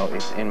it's, you know,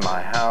 it's in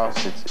my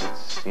house,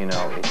 it's you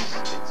know,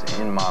 it's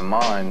in my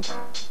mind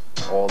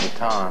all the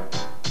time.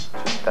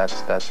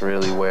 Just that's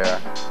really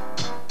where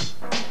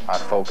I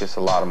focus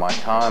a lot of my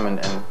time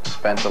and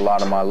spent a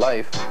lot of my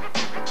life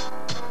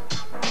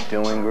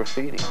doing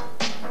graffiti,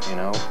 you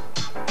know,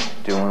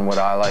 doing what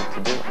I like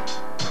to do.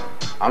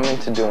 I'm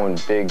into doing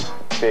big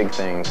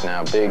things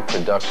now, big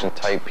production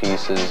type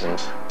pieces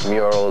and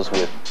murals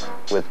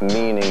with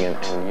meaning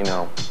and you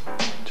know,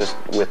 just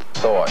with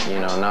thought, you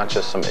know, not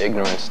just some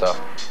ignorant stuff.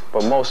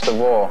 But most of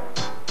all,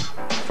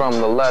 from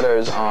the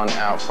letters on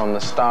out, from the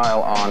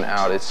style on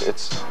out,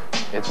 it's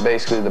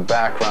basically the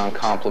background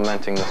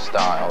complementing the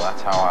style.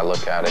 That's how I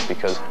look at it,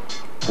 because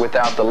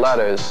without the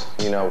letters,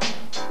 you know,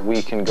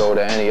 we can go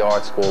to any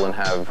art school and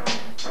have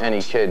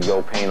any kid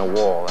go paint a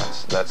wall.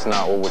 That's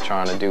not what we're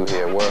trying to do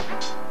here.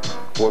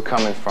 We're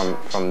coming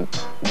from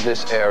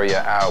this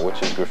area out,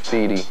 which is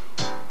graffiti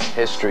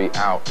history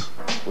out,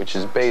 which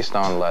is based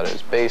on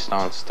letters, based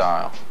on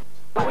style.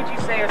 What would you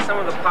say are some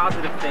of the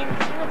positive things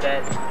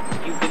that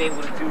you've been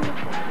able to do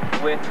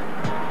with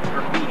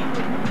graffiti?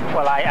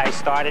 Well, I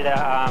started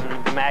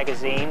the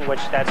magazine, which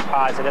that's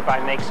positive.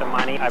 I make some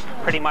money. I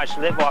pretty much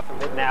live off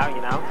of it now,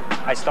 you know.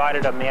 I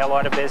started a mail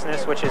order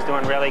business, which is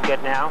doing really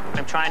good now.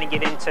 I'm trying to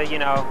get into, you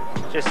know,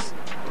 just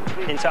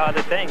into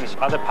other things,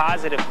 other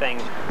positive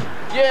things.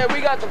 Yeah,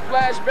 we got the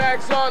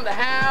flashbacks on the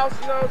house,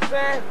 you know what I'm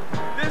saying?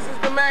 This is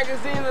the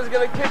magazine that's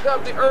gonna kick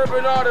up the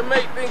urban art and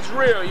make things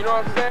real, you know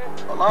what I'm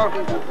saying? A lot of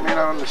people may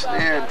not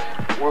understand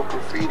what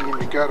graffiti in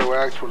the ghetto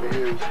actually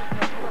is.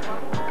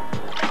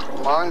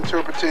 My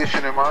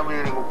interpretation and my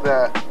meaning of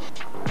that,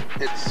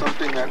 it's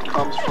something that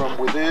comes from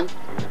within,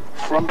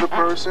 from the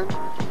person.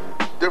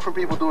 Different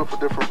people do it for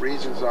different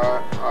reasons.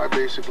 I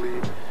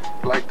basically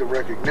like the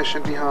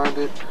recognition behind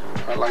it.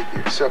 I like the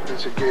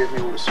acceptance it gave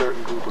me with a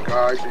certain group of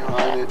guys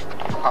behind it.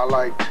 I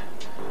liked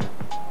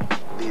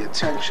the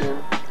attention,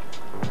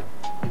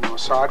 you know,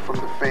 aside from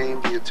the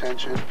fame, the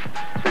attention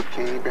that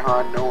came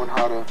behind knowing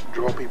how to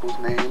draw people's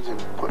names and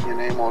putting your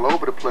name all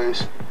over the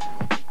place.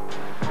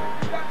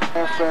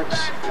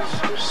 FX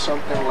is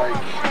something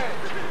like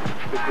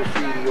the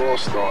graffiti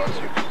all-stars,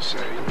 you can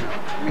say. You know?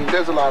 I mean,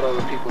 there's a lot of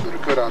other people that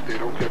are good out there,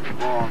 don't get me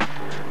wrong.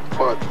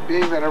 But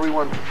being that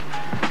everyone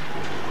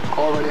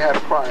already had a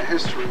prior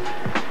history,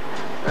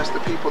 that's the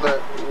people that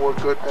were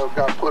good, that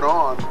got put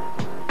on,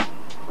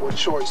 were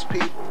choice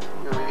people.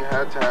 You know, you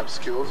had to have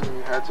skills and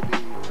you had to be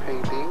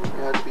painting,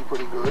 you had to be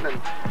pretty good, and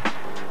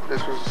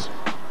this was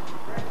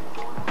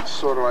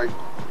sort of like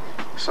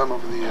some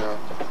of the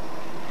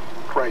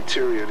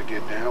criteria to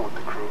get down with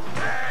the crew.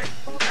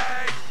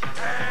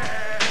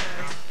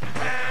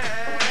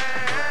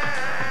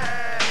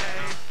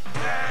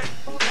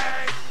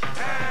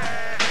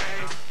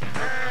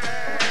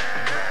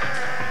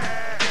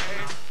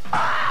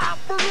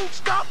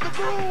 Stop the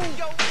groove.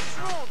 Yo, what's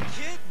wrong,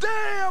 kid?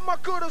 Damn, I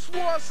could've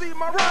swore I see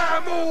my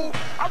rhyme move.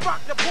 I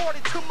rock the party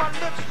till my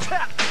lips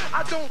tap.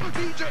 I don't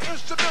need your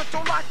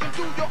instrumental, I can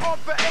do your on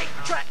for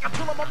 8-track. I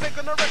tell them I'm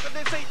making a record,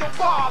 they say don't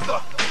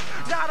bother.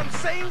 Now them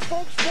same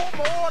folks want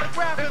my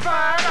autograph and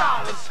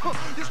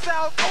 $5. Your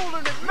style's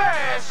older than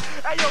MASH.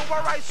 Hey yo,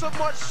 I write so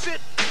much shit,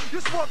 you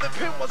swore the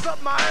pen was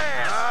up my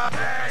ass.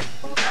 Hey,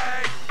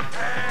 hey,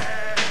 hey.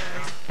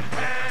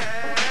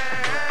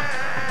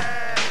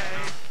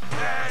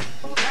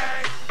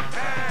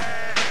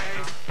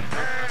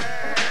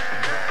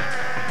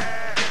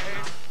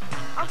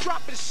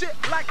 Dropping shit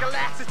like a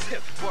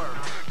laxative word.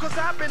 Cause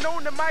I've been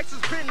on the mics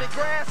since bending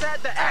grass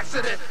at the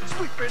accident.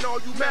 Sweeping all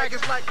you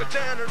maggots like a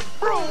janitor's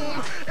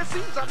broom. It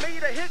seems I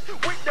made a hit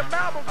with the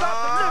albums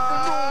out the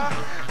living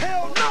room.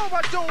 Hell no,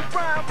 I don't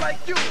rhyme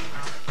like you.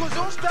 Cause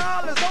your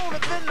style is older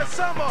than the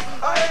summer of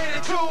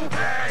 '82.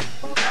 Hey,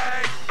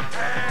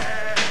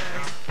 hey,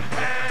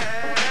 hey.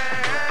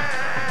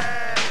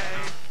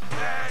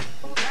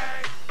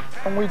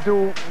 When we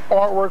do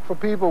artwork for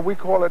people, we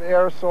call it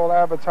aerosol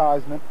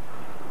advertisement,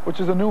 which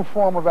is a new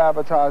form of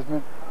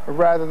advertisement,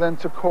 rather than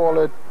to call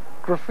it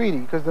graffiti.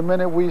 Because the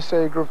minute we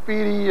say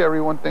graffiti,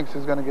 everyone thinks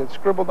it's going to get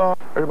scribbled on.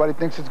 Everybody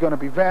thinks it's going to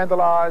be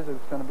vandalized,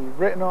 it's going to be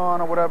written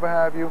on, or whatever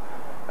have you.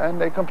 And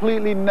they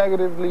completely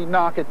negatively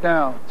knock it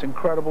down. It's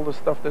incredible the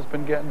stuff that's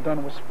been getting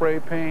done with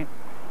spray paint.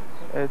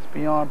 It's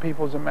beyond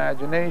people's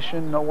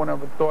imagination. No one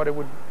ever thought it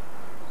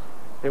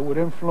would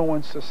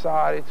influence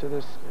society to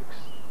this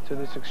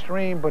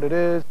extreme, but it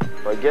is.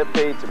 I get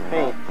paid to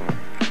paint,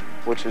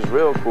 which is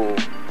real cool,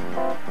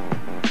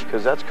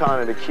 because that's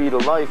kind of the key to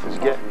life, is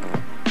getting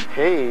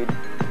paid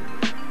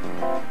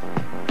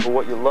for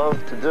what you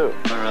love to do.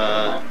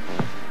 We're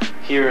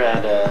here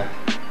at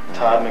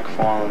Todd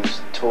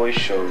McFarlane's toy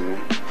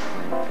showroom.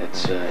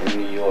 It's in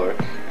New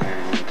York,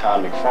 and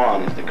Todd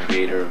McFarlane is the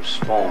creator of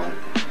Spawn,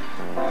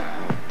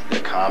 the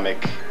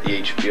comic,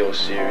 the HBO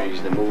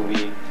series, the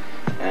movie,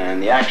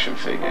 and the action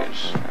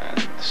figures.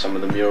 Some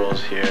of the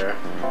murals here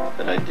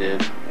that I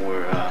did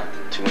were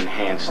to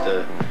enhance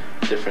the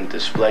different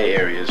display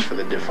areas for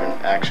the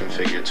different action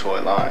figure toy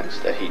lines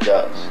that he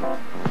does.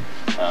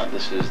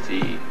 This is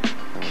the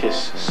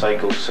Kiss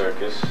Psycho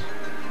Circus.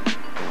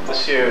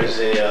 This here is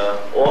a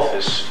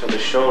office for the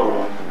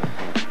showroom,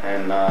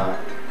 and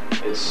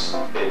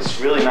it's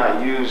really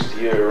not used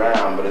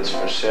year-round, but it's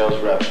for sales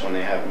reps when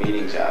they have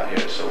meetings out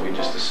here. So we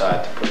just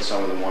decided to put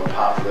some of the more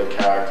popular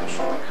characters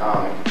from the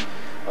comic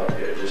up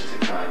here, just to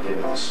kind of give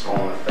it the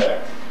Spawn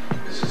effect.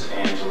 This is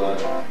Angela,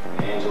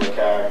 the Angela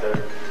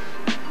character.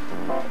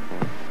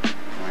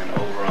 And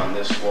over on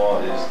this wall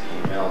is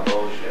the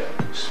Maldosia,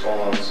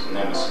 Spawn's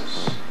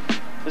nemesis.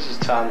 This is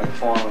Todd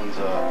McFarlane's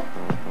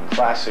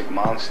classic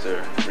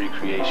monster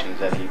recreations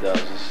that he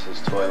does. This is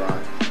his toy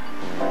line.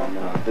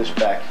 And this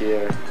back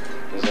here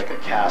is like a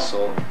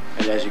castle.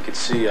 And as you can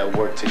see, I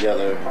worked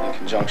together in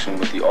conjunction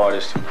with the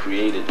artist who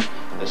created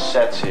the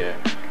sets here.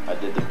 I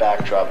did the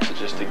backdrop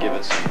just to give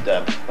it some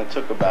depth. It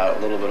took about a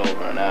little bit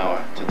over an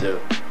hour to do.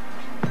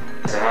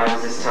 So how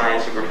does this tie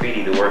into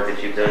graffiti, the work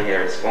that you've done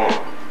here at Spawn?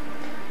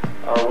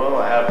 Well,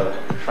 I have a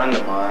friend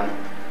of mine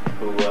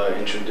who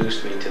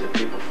introduced me to the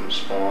people from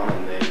Spawn,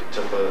 and they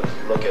took a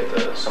look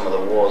at some of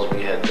the walls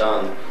we had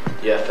done,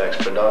 the FX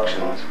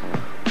Productions,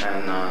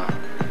 and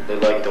they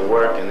liked the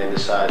work, and they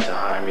decided to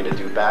hire me to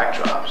do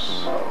backdrops.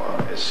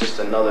 So it's just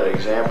another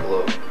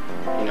example of,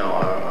 you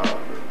know,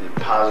 the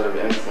positive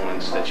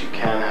influence that you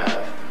can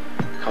have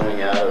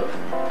coming out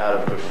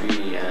of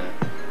graffiti and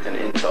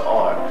into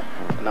art.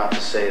 Not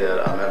to say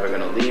that I'm ever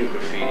going to leave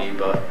graffiti,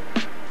 but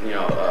you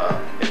know,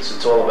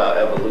 it's all about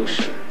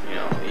evolution. You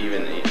know,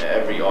 even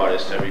every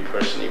artist, every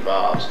person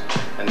evolves,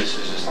 and this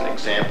is just an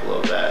example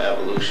of that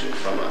evolution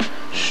from a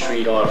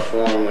street art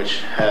form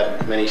which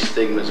had many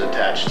stigmas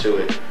attached to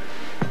it,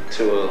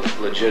 to a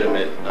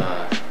legitimate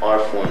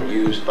art form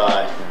used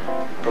by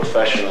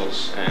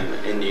professionals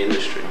and in the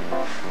industry.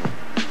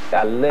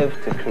 I live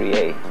to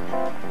create,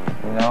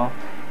 you know,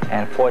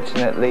 and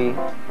fortunately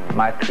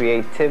my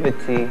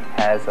creativity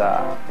has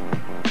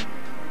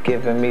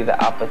given me the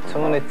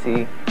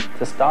opportunity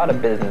to start a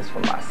business for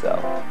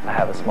myself. I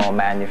have a small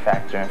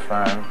manufacturing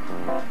firm,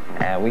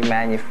 and we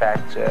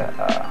manufacture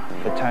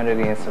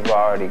fraternity and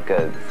sorority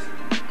goods,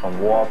 from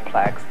wall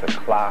plaques to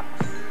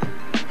clocks.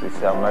 We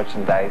sell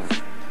merchandise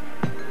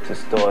to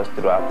stores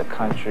throughout the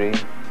country,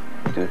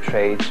 do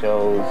trade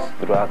shows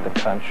throughout the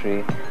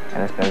country,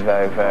 and it's been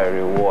very,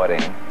 very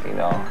rewarding, you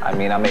know. I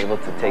mean, I'm able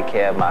to take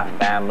care of my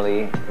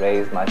family,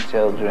 raise my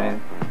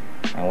children,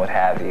 and what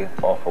have you,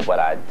 off of what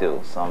I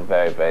do, so I'm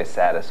very, very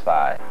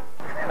satisfied.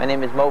 My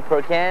name is Mo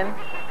Percan,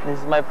 and this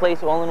is my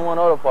place, All-in-One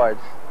Auto Parts.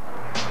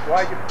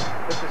 Why did you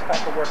put this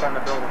type of work on the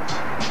building?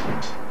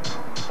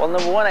 Well,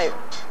 number one,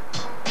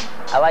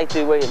 I like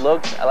the way it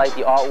looks. I like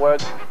the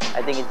artwork.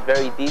 I think it's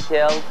very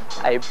detailed.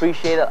 I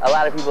appreciate it. A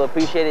lot of people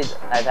appreciate it.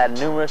 I've had a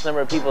numerous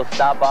number of people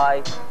stop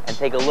by and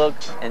take a look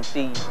and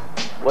see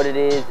what it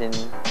is and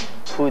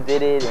who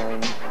did it,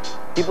 and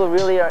people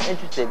really are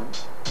interested.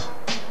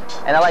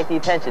 And I like the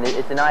attention.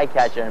 It's an eye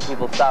catcher, and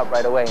people stop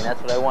right away, and that's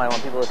what I want. I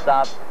want people to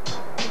stop.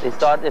 They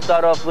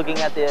start off looking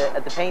at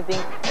the painting,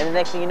 and the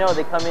next thing you know,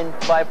 they come in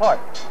to buy a part.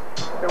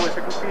 There was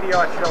a graffiti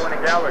art show in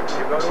a gallery. Did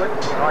you go to it?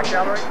 An art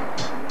gallery?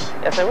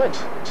 Yes, I would.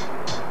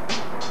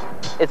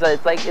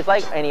 It's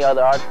like any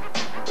other art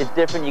it's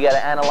different. You got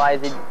to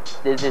analyze it.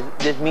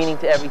 There's meaning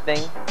to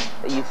everything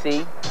that you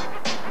see,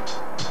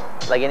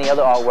 like any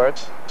other artwork.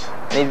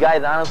 And these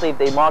guys, honestly, if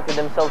they market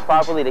themselves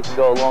properly, they can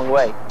go a long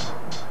way.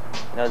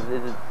 You know,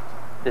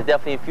 there's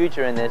definitely a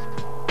future in this.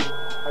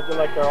 How'd you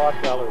like their art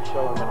gallery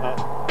show in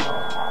Manhattan?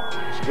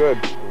 It's good.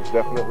 It was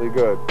definitely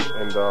good,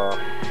 and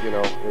you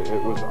know,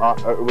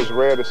 it was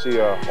rare to see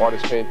an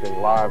artist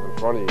painting live in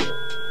front of you.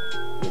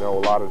 You know, a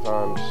lot of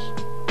times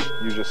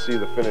you just see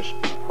the finished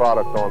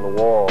product on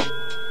the wall,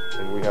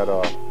 and we had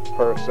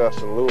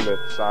HESH and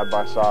LOOMIT side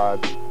by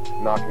side,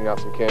 knocking out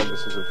some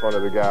canvases in front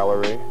of the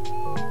gallery,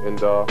 and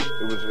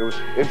it was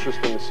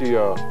interesting to see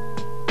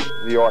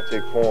the art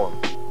take form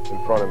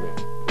in front of me.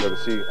 You know,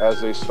 to see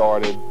as they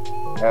started,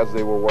 as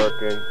they were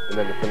working, and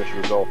then the finished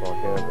result on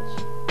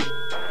canvas.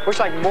 Wish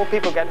like more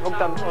people get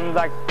hooked on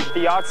like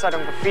the art side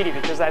of graffiti,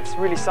 because that's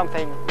really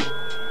something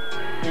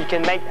you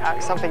can make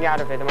something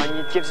out of it. I mean,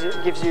 it gives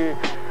you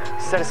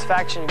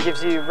satisfaction, it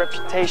gives you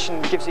reputation,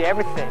 it gives you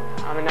everything.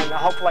 I mean, and I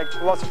hope like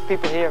lots of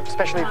people here,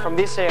 especially from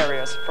these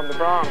areas, from the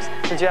Bronx,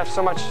 since you have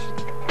so much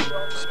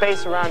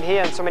space around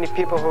here and so many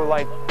people who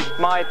like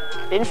might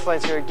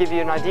influence you or give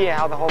you an idea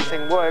how the whole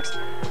thing works.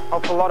 I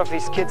hope a lot of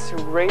these kids who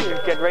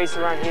get raised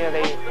around here,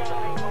 they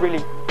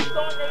really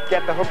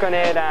get the hook on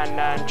it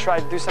and try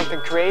to do something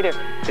creative.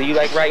 So you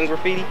like writing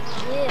graffiti?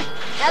 Yeah,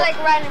 I like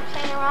writing and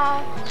playing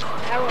around.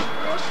 I wrote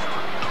this.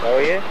 Oh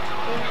yeah?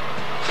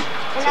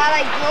 Yeah. And I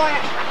like drawing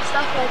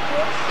stuff like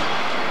this.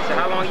 So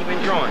how long you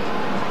been drawing?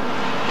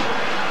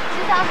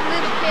 Since I was a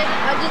little kid,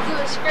 I just do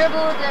a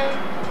scribble, then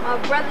my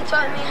brother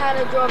taught me how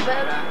to draw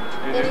better,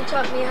 then he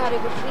taught me how to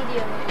graffiti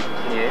a little.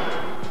 Yeah.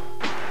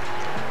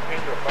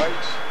 Paint your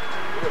bikes.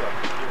 Look at them.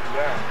 Get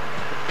down.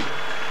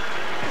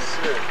 That's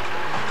it.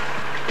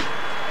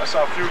 That's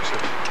our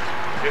future.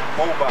 Getting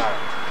mobile.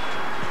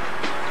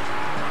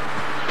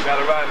 You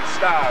gotta ride in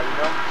style, you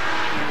know?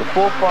 The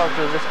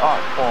forefathers of this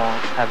art form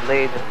have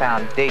laid the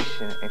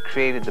foundation and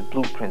created the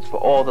blueprints for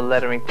all the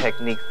lettering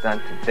techniques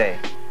done today.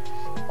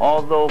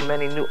 Although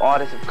many new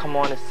artists have come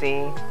on the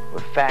scene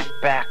with fact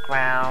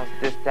backgrounds,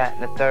 this, that,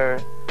 and the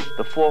third,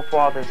 the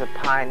forefathers and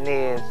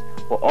pioneers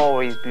will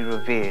always be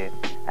revered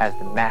as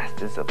the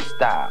masters of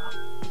style.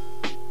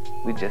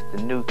 We're just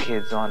the new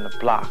kids on the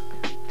block,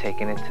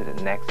 taking it to the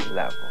next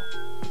level.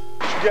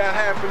 What you got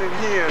happening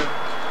here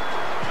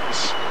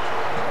is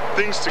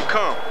things to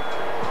come.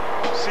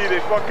 See, they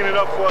fucking it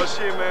up for us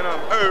here, man, on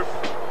Earth,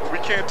 but we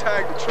can't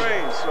tag the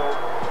trains, so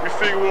we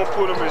figure we'll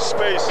put them in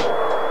space.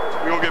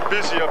 We're gonna get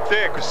busy up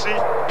there, cause see,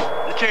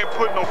 you can't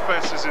put no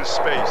fences in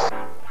space.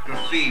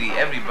 Graffiti,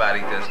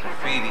 everybody does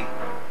graffiti.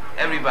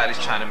 Everybody's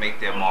trying to make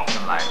their mark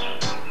in life.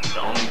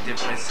 The only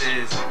difference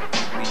is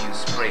we use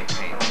spray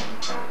paint,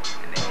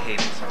 and they hate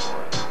us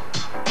for it.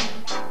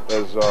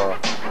 As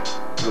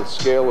the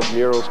scale of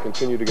murals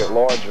continue to get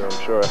larger,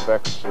 I'm sure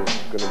FX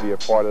is going to be a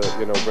part of,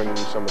 you know, bringing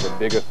you some of the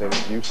bigger things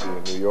you see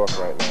in New York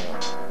right now.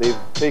 They've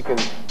taken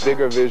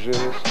bigger visions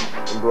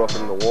and brought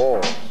them to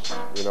walls.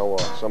 You know,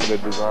 some of their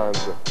designs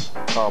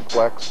are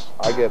complex.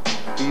 I get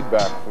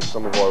feedback from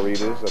some of our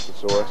readers at the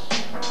source,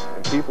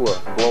 and people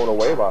are blown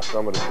away by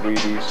some of the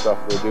 3D stuff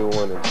they're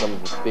doing and some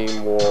of the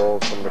theme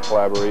walls, some of the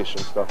collaboration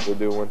stuff they're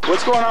doing.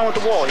 What's going on with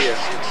the wall here?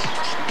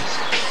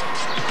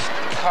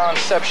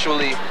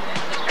 Conceptually,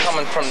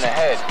 coming from the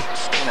head,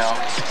 you know,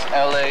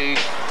 LA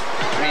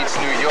meets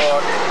New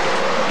York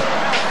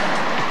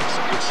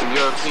with some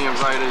European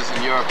writers and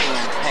European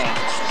paint,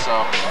 so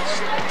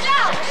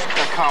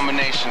that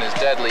combination is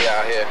deadly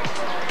out here.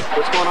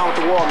 What's going on with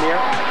the wall, Mir?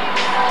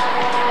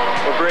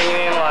 We're bringing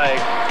in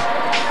like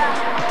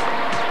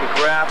the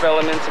graph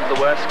elements of the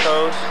West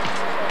Coast.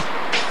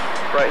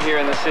 Right here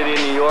in the city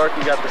of New York,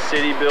 we got the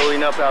city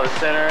building up out of the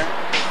center.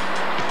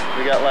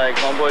 We got like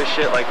homeboy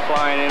shit like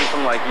flying in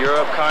from like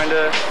Europe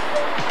kinda.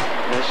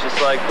 And it's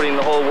just like putting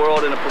the whole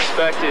world in a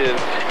perspective,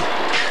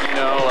 you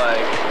know,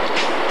 like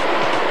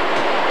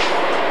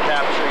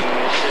capturing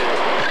this shit.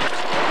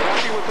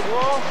 Happy with the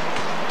wall?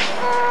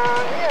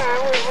 Yeah,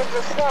 we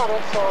just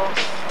started, so.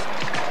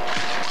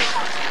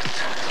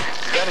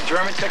 Is that a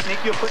German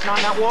technique you're putting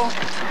on that wall?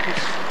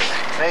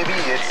 Maybe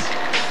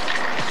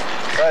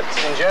but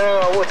in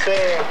general, I would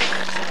say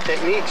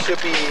techniques should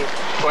be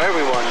for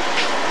everyone.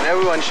 And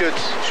everyone should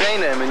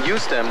train them and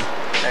use them,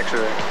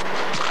 actually.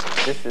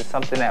 This is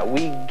something that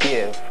we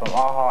give from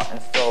our heart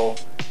and soul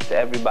to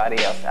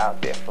everybody else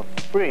out there for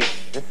free.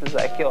 This is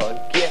like, yo,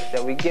 a gift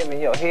that we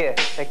giving, yo, here,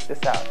 check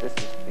this out, this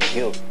is for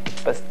you.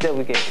 But still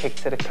we get kicked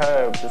to the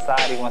curb.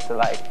 Society wants to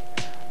like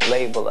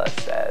label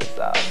us as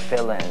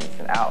villains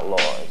and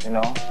outlaws, you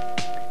know?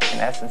 In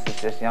essence,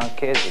 it's just young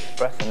kids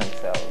expressing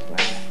themselves, man.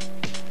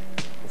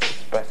 Just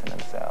expressing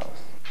themselves.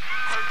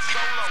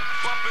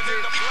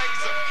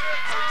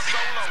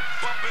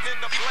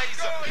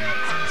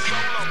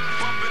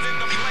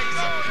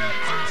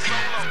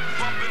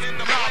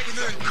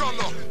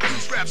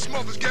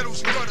 Smothers,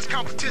 ghettos, and gutters,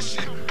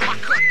 competition. I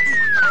cut through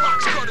like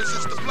box cutters.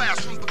 It's the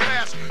blast from the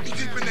past. You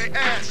deep in their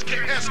ass.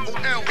 KSOL,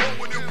 and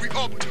then we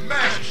up to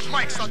mash.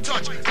 mics I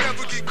touch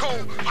never get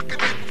cold. I can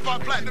hit with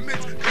 5 platinum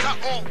hits, cause I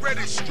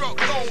already struck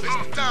gold.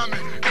 It's the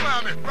diamond,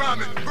 climbing,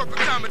 rhyming, perfect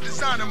timing,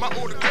 designing my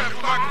autograph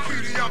for my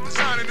graffiti. I'm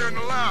designing in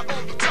the line.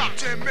 The top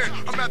 10 men,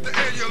 I'm at the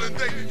annual and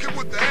they get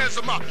with the hands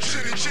of my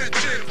shit and chin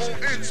on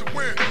in to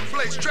win.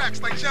 Blaze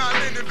tracks like John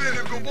Lennon,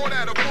 Venom, go on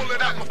at a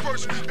bullet at my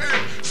first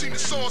weekend. Seen the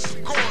source,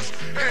 of course.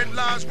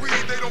 Headlines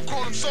read, they don't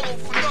call them solo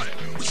for nothing.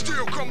 We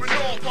still coming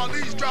off while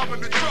he's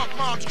driving the truck,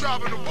 mom's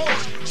driving the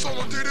boss.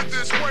 Solo did it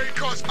this way,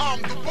 cause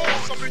I'm the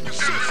boss. I'm in your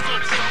system.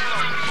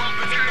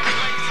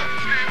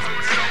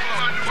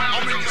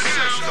 I'm in your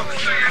system.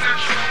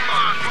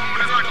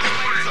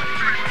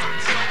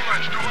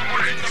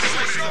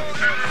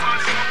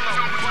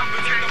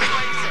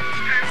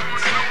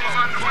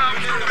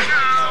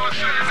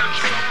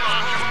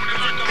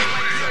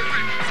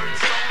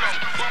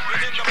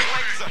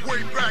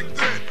 Way back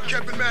then,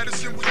 Kevin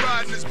Madison was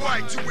riding his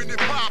bike, doing it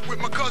pop with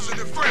my cousin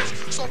and friends.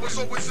 So was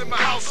always in my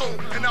household,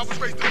 and I was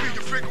raised to be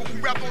a figure who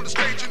rap on the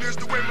stage, and here's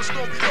the way my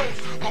story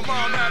goes. My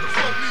mom had a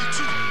flow, me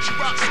too. She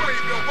rocked suede,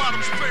 bell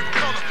bottoms, favorite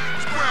color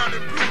was brown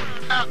and blue.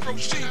 Afro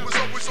Sheen was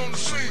always on the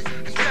scene,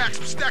 and Dax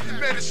was stacking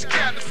medicine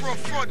cabinets from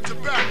front to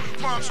back.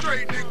 Mom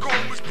straight and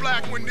comb was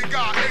black when they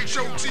got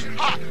H.O.T.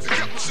 hot. They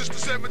kept my sister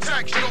 7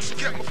 tanks, she also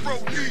kept my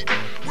throat neat.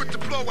 With the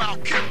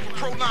blowout kit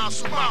for pro-line,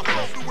 so my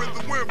flow flew with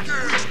the wind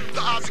reach. The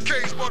odds of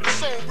K's, but the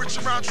soul rich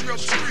around Trio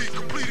Street,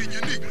 complete and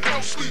unique.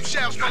 No sleep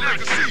shafts, my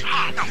legacy.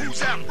 Now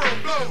who's Afro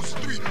blows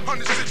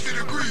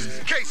 360 degrees?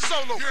 K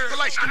Solo, the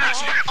lights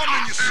connection. I'm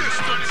in your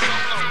system.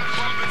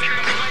 I'm in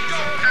your system.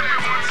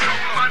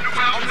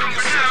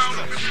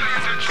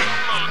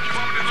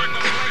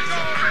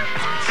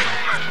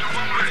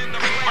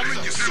 I'm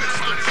in your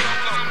system.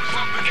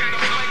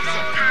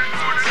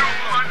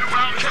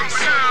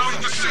 K-Sound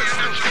in your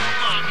system.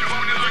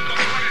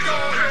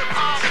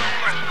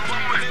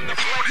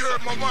 You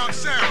heard my rhyme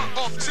sound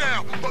off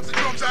town, but the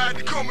drums I had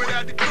to come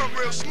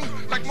real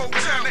smooth like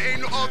Motown. There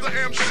ain't no other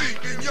MC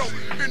in yo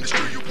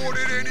industry. You bought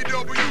it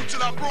NEW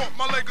till I brought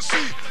my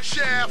legacy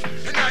shaft,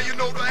 and now you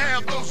know the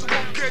half. Those who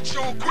won't catch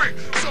on quick,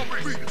 some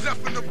be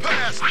left in the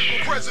past. The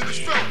president's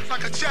felt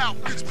like a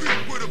child gets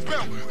beat with a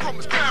belt from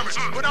his parents,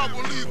 but I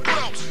will leave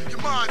welts.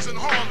 Your mind's in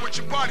harm, but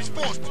your body's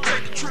forced to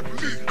take a trip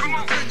with me through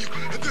the venue.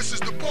 And this is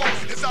the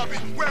boss, as I be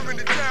wearing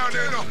it down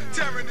and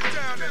tearing it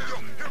down and yo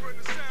hearing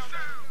the sound.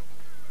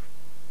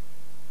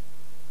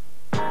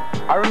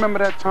 I remember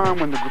that time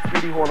when the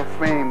Graffiti Hall of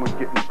Fame was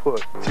getting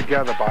put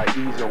together by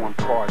Ezo and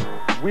Party.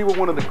 We were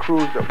one of the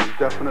crews that was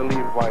definitely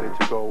invited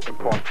to go and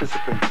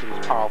participate to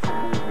this powerful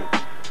movement.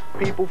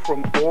 People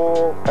from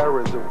all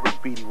eras of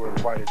graffiti were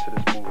invited to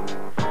this movement.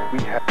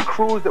 We had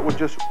crews that were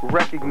just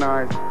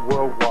recognized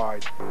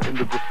worldwide in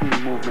the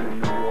graffiti movement in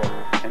New York,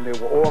 and they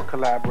were all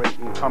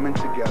collaborating, coming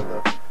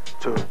together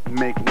to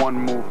make one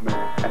movement.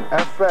 And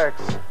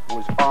FX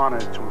was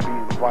honored to be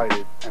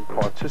invited and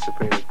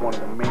participate as one of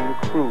the main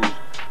crews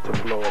to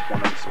blow up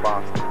one of the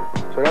spots.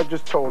 So that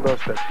just told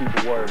us that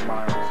people were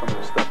admiring some of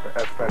the stuff that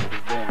FX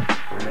was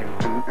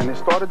doing, and they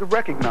started to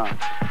recognize.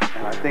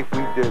 And I think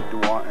we did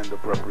do our end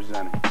of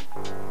representing.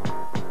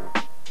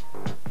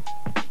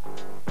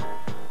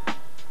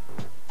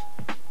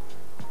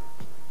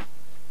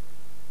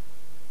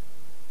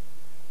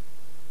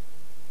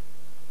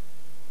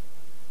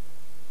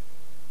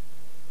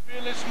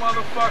 Realest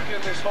motherfucker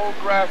in this whole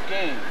graph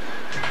game.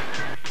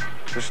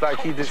 Just like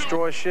he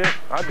destroys shit,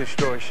 I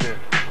destroy shit.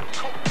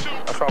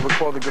 That's why we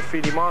call the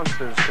graffiti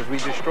monsters, because we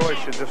destroy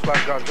shit just like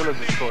Godzilla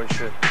destroys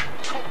shit.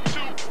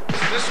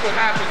 This is what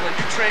happens when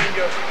you train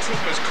your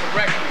troopers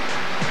correctly.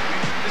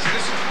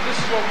 This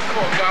is what we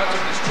call gods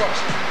of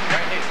destruction,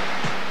 right here.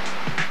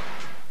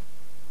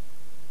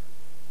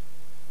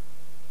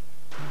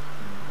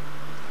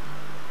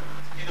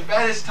 In the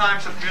baddest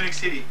times of Munich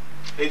City,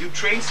 they do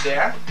trains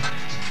there,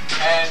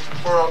 and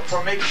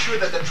for making sure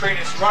that the train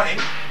is running,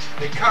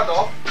 they cut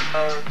off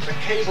the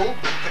cable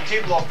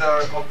of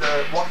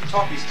the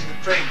walkie-talkies in the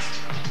trains,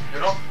 you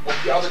know, of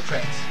the other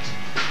trains.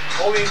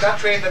 Only in that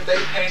train that they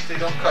paint, they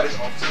don't cut it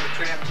off, so the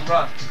train has to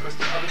run, because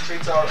the other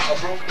trains are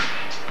broken.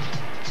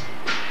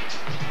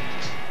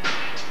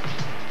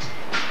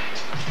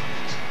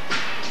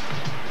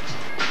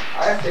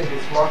 I think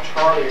it's much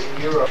harder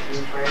in Europe to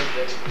do trains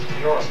than in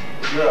New York.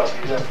 In Europe,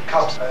 you have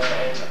cops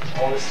and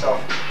all this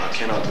stuff. I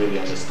cannot really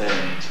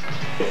understand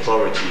the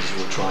authorities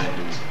who are trying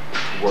to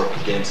work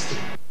against it.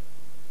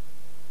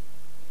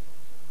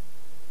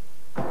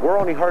 We're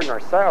only hurting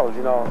ourselves,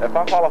 you know. If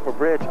I fall off a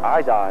bridge,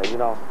 I die, you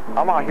know.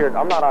 I'm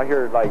not out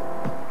here like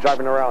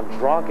driving around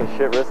drunk and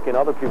shit, risking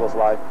other people's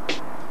life.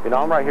 You know,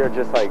 I'm right here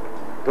just like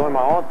doing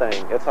my own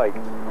thing. It's like,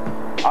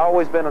 I've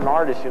always been an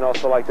artist, you know,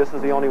 so like this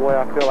is the only way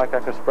I feel like I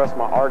can express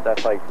my art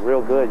that's like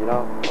real good, you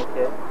know.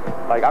 Okay.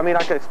 Like, I mean,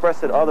 I could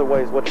express it other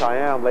ways, which I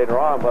am later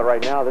on, but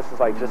right now this is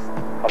like just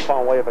a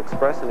fun way of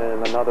expressing it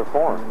in another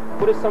form.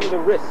 What are some of the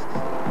risks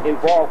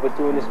involved with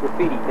doing this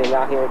graffiti thing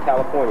out here in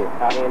California,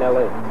 out here in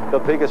LA? The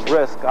biggest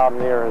risk out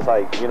here is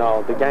like, you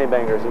know, the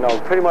gangbangers, you know,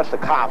 pretty much the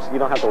cops you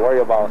don't have to worry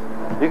about.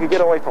 You can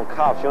get away from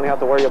cops, you only have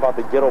to worry about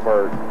the ghetto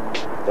bird,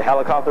 the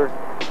helicopter.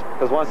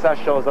 Because once that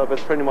shows up,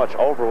 it's pretty much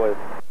over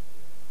with.